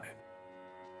given though.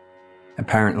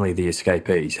 Apparently the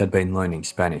escapees had been learning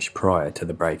Spanish prior to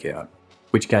the breakout,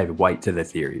 which gave weight to the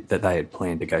theory that they had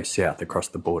planned to go south across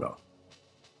the border.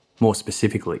 More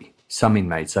specifically, some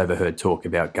inmates overheard talk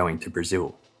about going to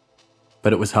Brazil,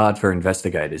 but it was hard for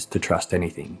investigators to trust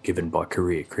anything given by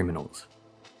career criminals.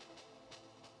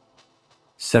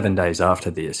 7 days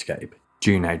after the escape,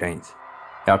 June 18th,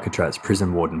 Alcatraz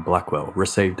prison warden Blackwell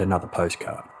received another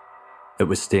postcard. It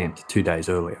was stamped 2 days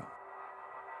earlier.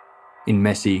 In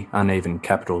messy, uneven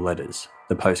capital letters,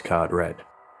 the postcard read,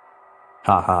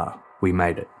 "Ha ha, we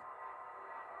made it."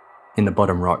 In the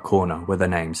bottom right corner were the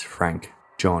names Frank,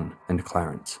 John, and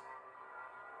Clarence.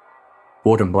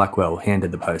 Warden Blackwell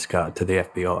handed the postcard to the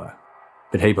FBI,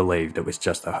 but he believed it was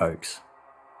just a hoax.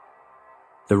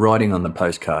 The writing on the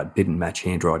postcard didn't match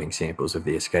handwriting samples of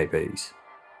the escapees,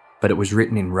 but it was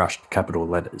written in rushed capital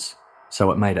letters,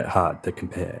 so it made it hard to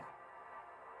compare.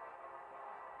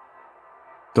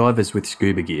 Divers with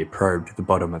scuba gear probed the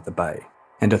bottom of the bay,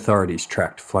 and authorities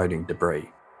tracked floating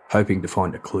debris, hoping to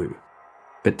find a clue,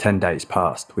 but 10 days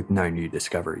passed with no new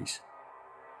discoveries.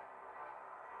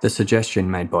 The suggestion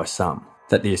made by some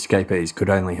that the escapees could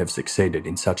only have succeeded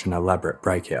in such an elaborate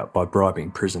breakout by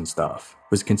bribing prison staff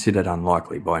was considered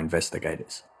unlikely by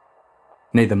investigators.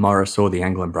 Neither Morris or the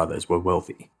Anglin brothers were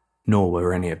wealthy, nor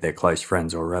were any of their close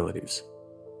friends or relatives.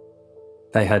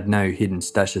 They had no hidden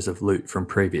stashes of loot from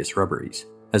previous robberies,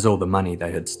 as all the money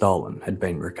they had stolen had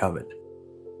been recovered.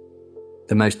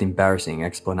 The most embarrassing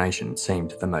explanation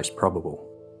seemed the most probable.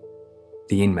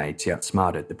 The inmates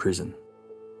outsmarted the prison.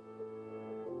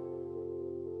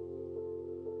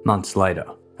 Months later,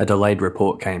 a delayed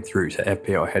report came through to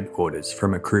FBI headquarters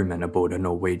from a crewman aboard a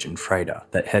Norwegian freighter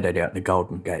that headed out the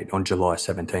Golden Gate on July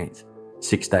 17th,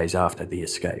 6 days after the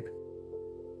escape.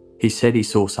 He said he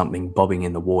saw something bobbing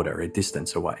in the water a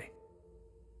distance away.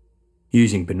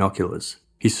 Using binoculars,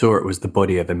 he saw it was the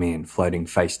body of a man floating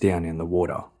face down in the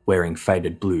water, wearing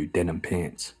faded blue denim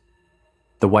pants.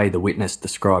 The way the witness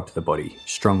described the body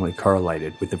strongly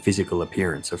correlated with the physical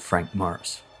appearance of Frank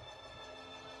Morris.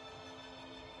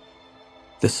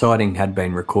 The sighting had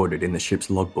been recorded in the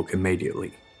ship's logbook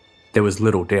immediately. There was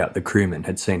little doubt the crewman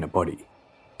had seen a body,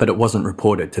 but it wasn't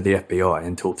reported to the FBI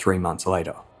until 3 months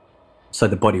later, so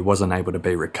the body wasn't able to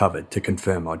be recovered to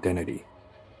confirm identity.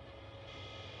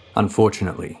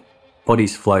 Unfortunately,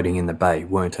 bodies floating in the bay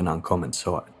weren't an uncommon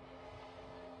sight.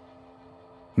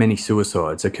 Many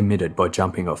suicides are committed by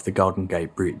jumping off the Golden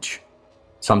Gate Bridge.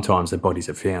 Sometimes the bodies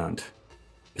are found,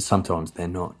 but sometimes they're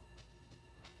not.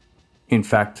 In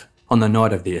fact, on the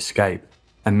night of the escape,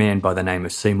 a man by the name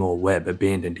of Seymour Webb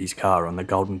abandoned his car on the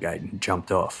Golden Gate and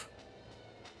jumped off.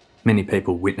 Many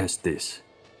people witnessed this,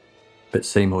 but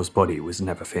Seymour's body was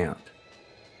never found.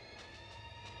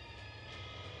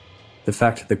 The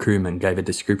fact the crewman gave a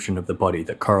description of the body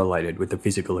that correlated with the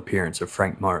physical appearance of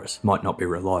Frank Morris might not be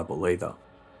reliable either.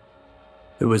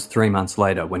 It was 3 months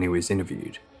later when he was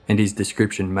interviewed, and his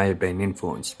description may have been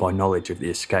influenced by knowledge of the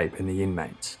escape and the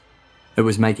inmates. It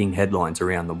was making headlines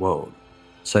around the world,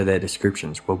 so their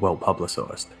descriptions were well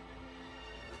publicised.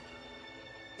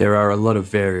 There are a lot of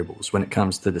variables when it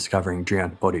comes to discovering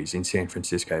drowned bodies in San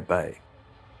Francisco Bay.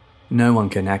 No one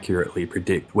can accurately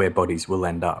predict where bodies will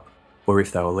end up, or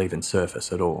if they will even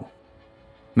surface at all.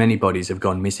 Many bodies have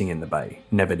gone missing in the bay,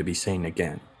 never to be seen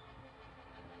again.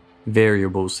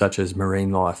 Variables such as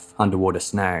marine life, underwater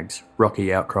snags,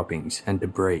 rocky outcroppings, and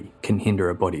debris can hinder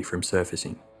a body from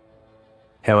surfacing.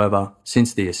 However,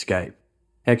 since the escape,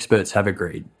 experts have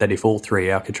agreed that if all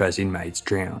 3 Alcatraz inmates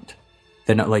drowned,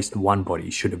 then at least one body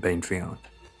should have been found.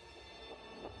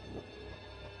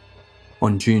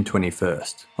 On June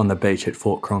 21st, on the beach at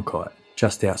Fort Cronkite,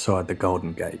 just outside the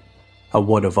Golden Gate, a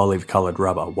wad of olive-coloured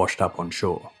rubber washed up on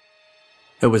shore.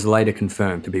 It was later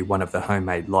confirmed to be one of the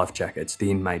homemade life jackets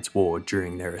the inmates wore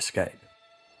during their escape.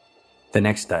 The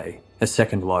next day, a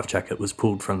second life jacket was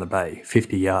pulled from the bay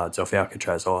 50 yards off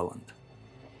Alcatraz Island.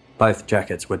 Both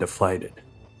jackets were deflated,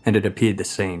 and it appeared the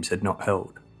seams had not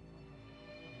held.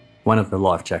 One of the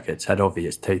life jackets had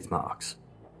obvious teeth marks.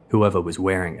 Whoever was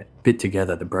wearing it bit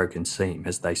together the broken seam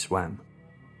as they swam.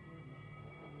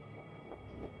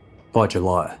 By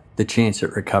July, the chance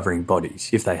at recovering bodies,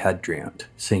 if they had drowned,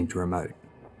 seemed remote.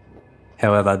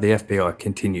 However, the FBI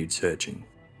continued searching,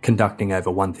 conducting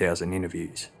over 1,000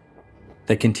 interviews.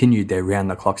 They continued their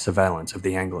round-the-clock surveillance of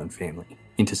the Anglin family,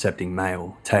 intercepting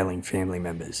mail, tailing family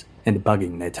members, and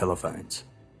bugging their telephones.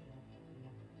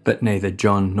 But neither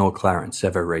John nor Clarence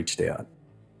ever reached out.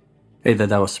 Either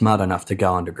they were smart enough to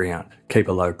go underground, keep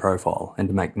a low profile,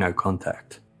 and make no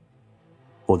contact,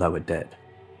 or they were dead.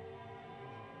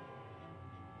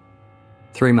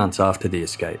 3 months after the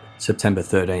escape, September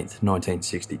 13th,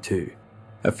 1962,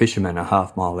 a fisherman a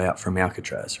half-mile out from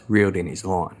Alcatraz reeled in his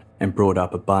line and brought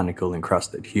up a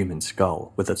barnacle-encrusted human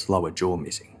skull with its lower jaw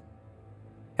missing.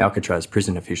 Alcatraz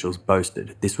prison officials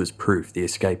boasted this was proof the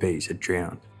escapees had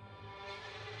drowned.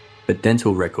 But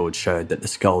dental records showed that the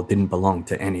skull didn't belong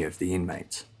to any of the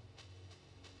inmates.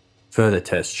 Further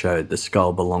tests showed the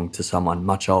skull belonged to someone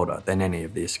much older than any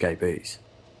of the escapees.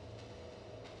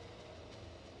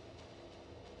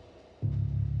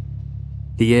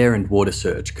 The air and water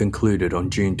search concluded on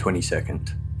June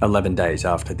 22nd, 11 days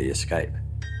after the escape.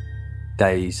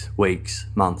 Days, weeks,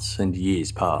 months and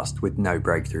years passed with no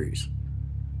breakthroughs.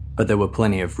 But there were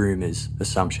plenty of rumours,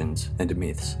 assumptions and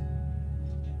myths.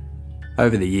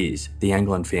 Over the years, the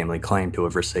Anglin family claimed to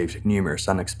have received numerous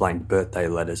unexplained birthday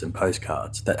letters and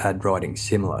postcards that had writing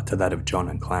similar to that of John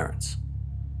and Clarence.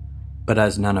 But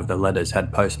as none of the letters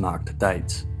had postmarked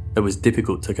dates, it was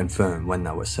difficult to confirm when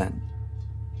they were sent.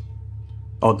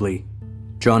 Oddly,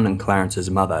 John and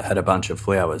Clarence's mother had a bunch of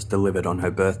flowers delivered on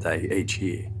her birthday each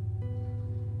year.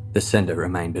 The sender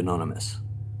remained anonymous.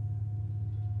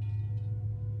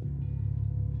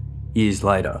 Years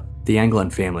later, the Anglin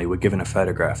family were given a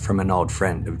photograph from an old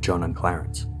friend of John and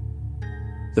Clarence.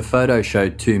 The photo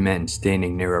showed two men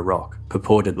standing near a rock,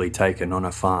 purportedly taken on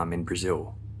a farm in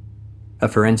Brazil. A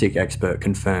forensic expert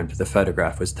confirmed the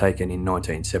photograph was taken in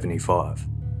 1975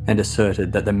 and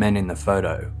asserted that the men in the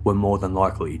photo were more than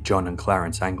likely John and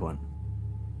Clarence Anglin.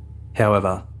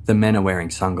 However, the men are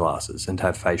wearing sunglasses and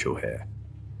have facial hair.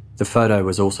 The photo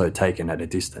was also taken at a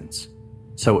distance,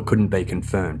 so it couldn't be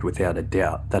confirmed without a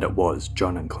doubt that it was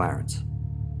John and Clarence.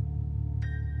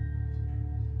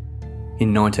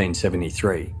 In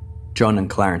 1973, John and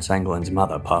Clarence Anglin's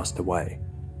mother passed away.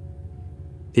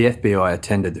 The FBI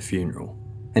attended the funeral,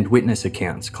 and witness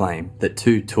accounts claim that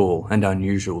two tall and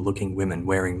unusual-looking women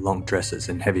wearing long dresses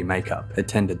and heavy makeup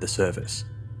attended the service,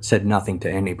 said nothing to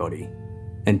anybody,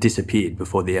 and disappeared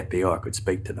before the FBI could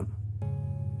speak to them.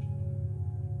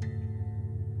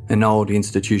 An old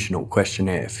institutional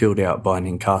questionnaire filled out by an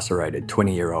incarcerated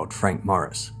 20-year-old Frank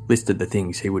Morris listed the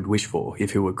things he would wish for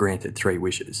if he were granted 3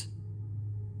 wishes.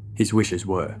 His wishes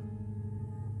were: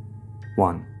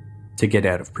 1. To get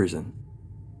out of prison.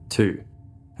 2.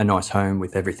 A nice home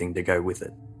with everything to go with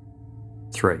it.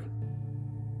 3.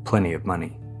 Plenty of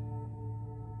money.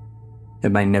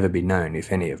 It may never be known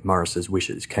if any of Morris's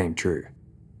wishes came true.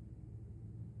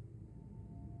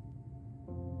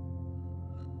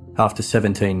 After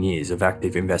 17 years of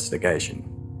active investigation,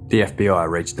 the FBI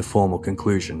reached a formal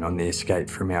conclusion on the escape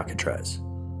from Alcatraz.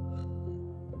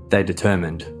 They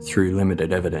determined, through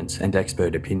limited evidence and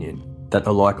expert opinion, that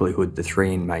the likelihood the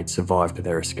 3 inmates survived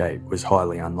their escape was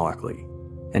highly unlikely,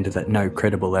 and that no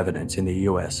credible evidence in the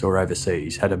US or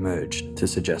overseas had emerged to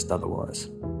suggest otherwise.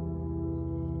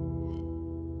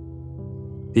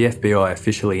 The FBI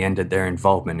officially ended their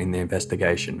involvement in the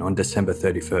investigation on December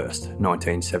 31st,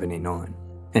 1979,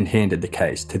 and handed the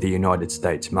case to the United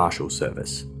States Marshals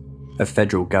Service, a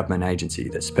federal government agency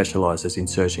that specialises in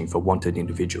searching for wanted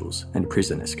individuals and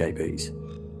prison escapees.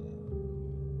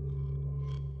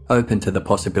 Open to the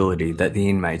possibility that the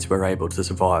inmates were able to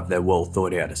survive their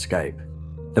well-thought-out escape,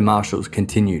 the Marshals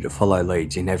continue to follow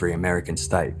leads in every American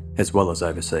state, as well as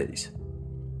overseas.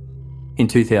 In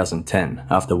 2010,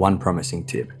 after one promising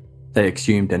tip, they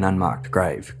exhumed an unmarked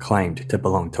grave claimed to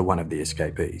belong to one of the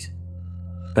escapees,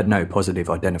 but no positive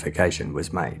identification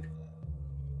was made.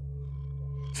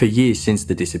 For years since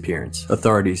the disappearance,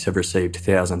 authorities have received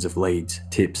thousands of leads,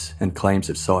 tips, and claims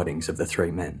of sightings of the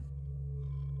 3 men.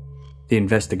 The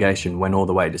investigation went all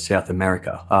the way to South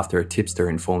America after a tipster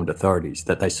informed authorities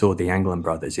that they saw the Anglin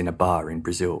brothers in a bar in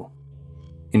Brazil.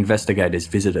 Investigators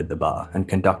visited the bar and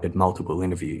conducted multiple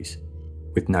interviews,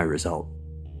 with no result.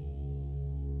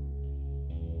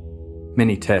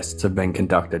 Many tests have been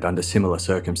conducted under similar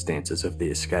circumstances of the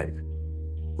escape.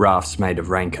 Rafts made of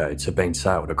raincoats have been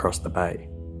sailed across the bay.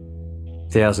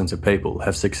 Thousands of people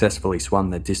have successfully swum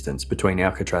the distance between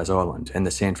Alcatraz Island and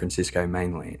the San Francisco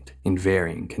mainland in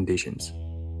varying conditions.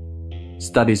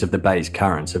 Studies of the bay's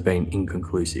currents have been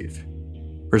inconclusive.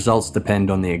 Results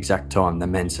depend on the exact time the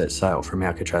men set sail from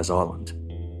Alcatraz Island,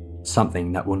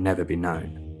 something that will never be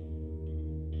known.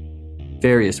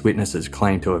 Various witnesses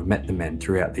claim to have met the men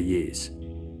throughout the years,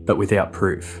 but without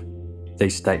proof,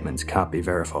 these statements can't be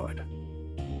verified.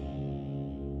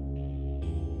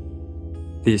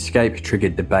 The escape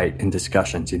triggered debate and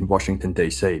discussions in Washington,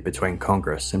 D.C. between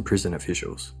Congress and prison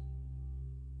officials.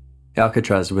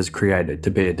 Alcatraz was created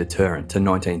to be a deterrent to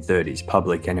 1930s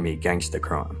public enemy gangster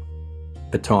crime,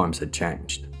 but times had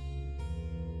changed.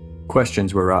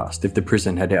 Questions were asked if the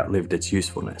prison had outlived its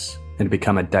usefulness and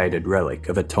become a dated relic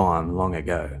of a time long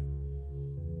ago.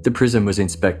 The prison was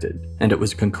inspected, and it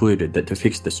was concluded that to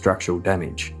fix the structural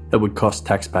damage, it would cost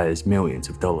taxpayers millions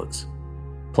of dollars.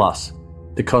 Plus,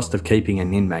 the cost of keeping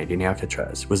an inmate in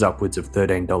Alcatraz was upwards of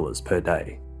 $13 per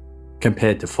day,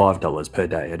 compared to $5 per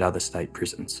day at other state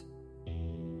prisons.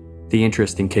 The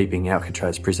interest in keeping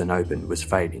Alcatraz prison open was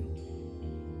fading.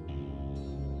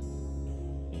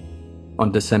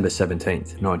 On December 17,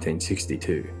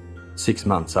 1962, 6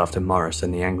 months after Morris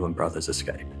and the Anglin brothers'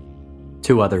 escape,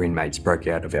 2 other inmates broke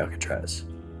out of Alcatraz.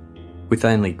 With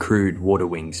only crude water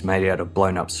wings made out of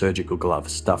blown-up surgical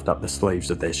gloves stuffed up the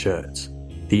sleeves of their shirts,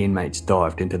 the inmates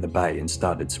dived into the bay and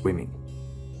started swimming.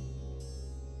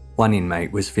 One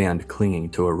inmate was found clinging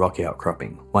to a rock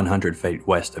outcropping 100 feet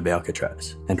west of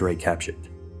Alcatraz and recaptured.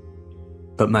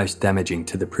 But most damaging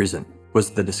to the prison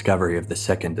was the discovery of the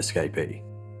second escapee.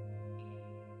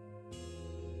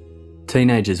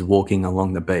 Teenagers walking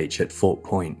along the beach at Fort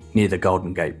Point near the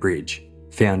Golden Gate Bridge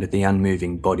found the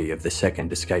unmoving body of the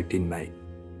second escaped inmate.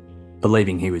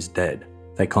 Believing he was dead,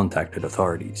 they contacted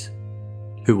authorities,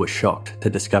 who were shocked to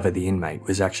discover the inmate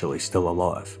was actually still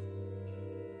alive.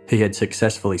 He had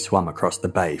successfully swum across the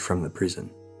bay from the prison.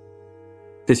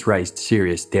 This raised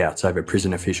serious doubts over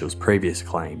prison officials' previous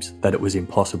claims that it was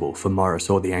impossible for Morris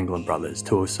or the Anglin brothers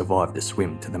to have survived a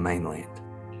swim to the mainland.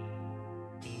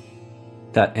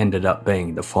 That ended up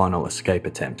being the final escape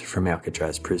attempt from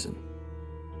Alcatraz prison.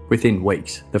 Within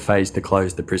weeks, the phase to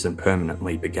close the prison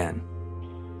permanently began.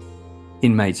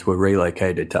 Inmates were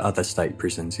relocated to other state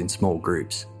prisons in small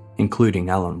groups, including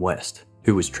Alan West,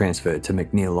 who was transferred to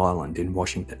McNeil Island in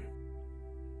Washington.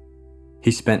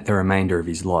 He spent the remainder of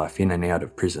his life in and out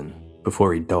of prison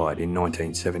before he died in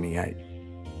 1978.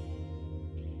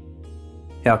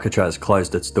 Alcatraz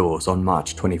closed its doors on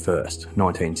March 21,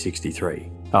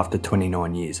 1963, after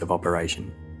 29 years of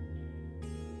operation.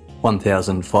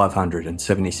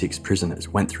 1,576 prisoners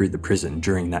went through the prison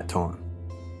during that time.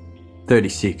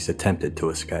 36 attempted to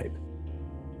escape.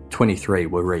 23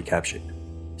 were recaptured,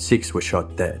 6 were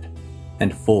shot dead,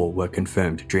 and 4 were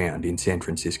confirmed drowned in San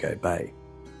Francisco Bay.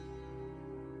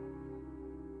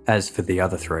 As for the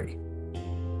other 3,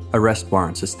 arrest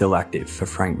warrants are still active for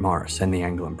Frank Morris and the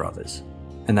Anglin brothers,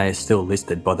 and they are still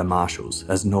listed by the marshals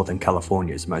as Northern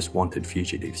California's most wanted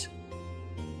fugitives.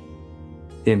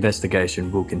 The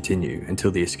investigation will continue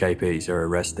until the escapees are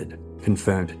arrested,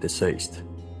 confirmed deceased,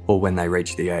 or when they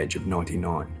reach the age of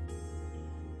 99.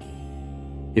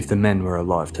 If the men were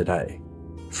alive today,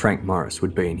 Frank Morris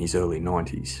would be in his early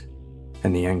 90s,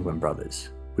 and the Anglin brothers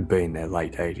would be in their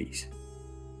late 80s.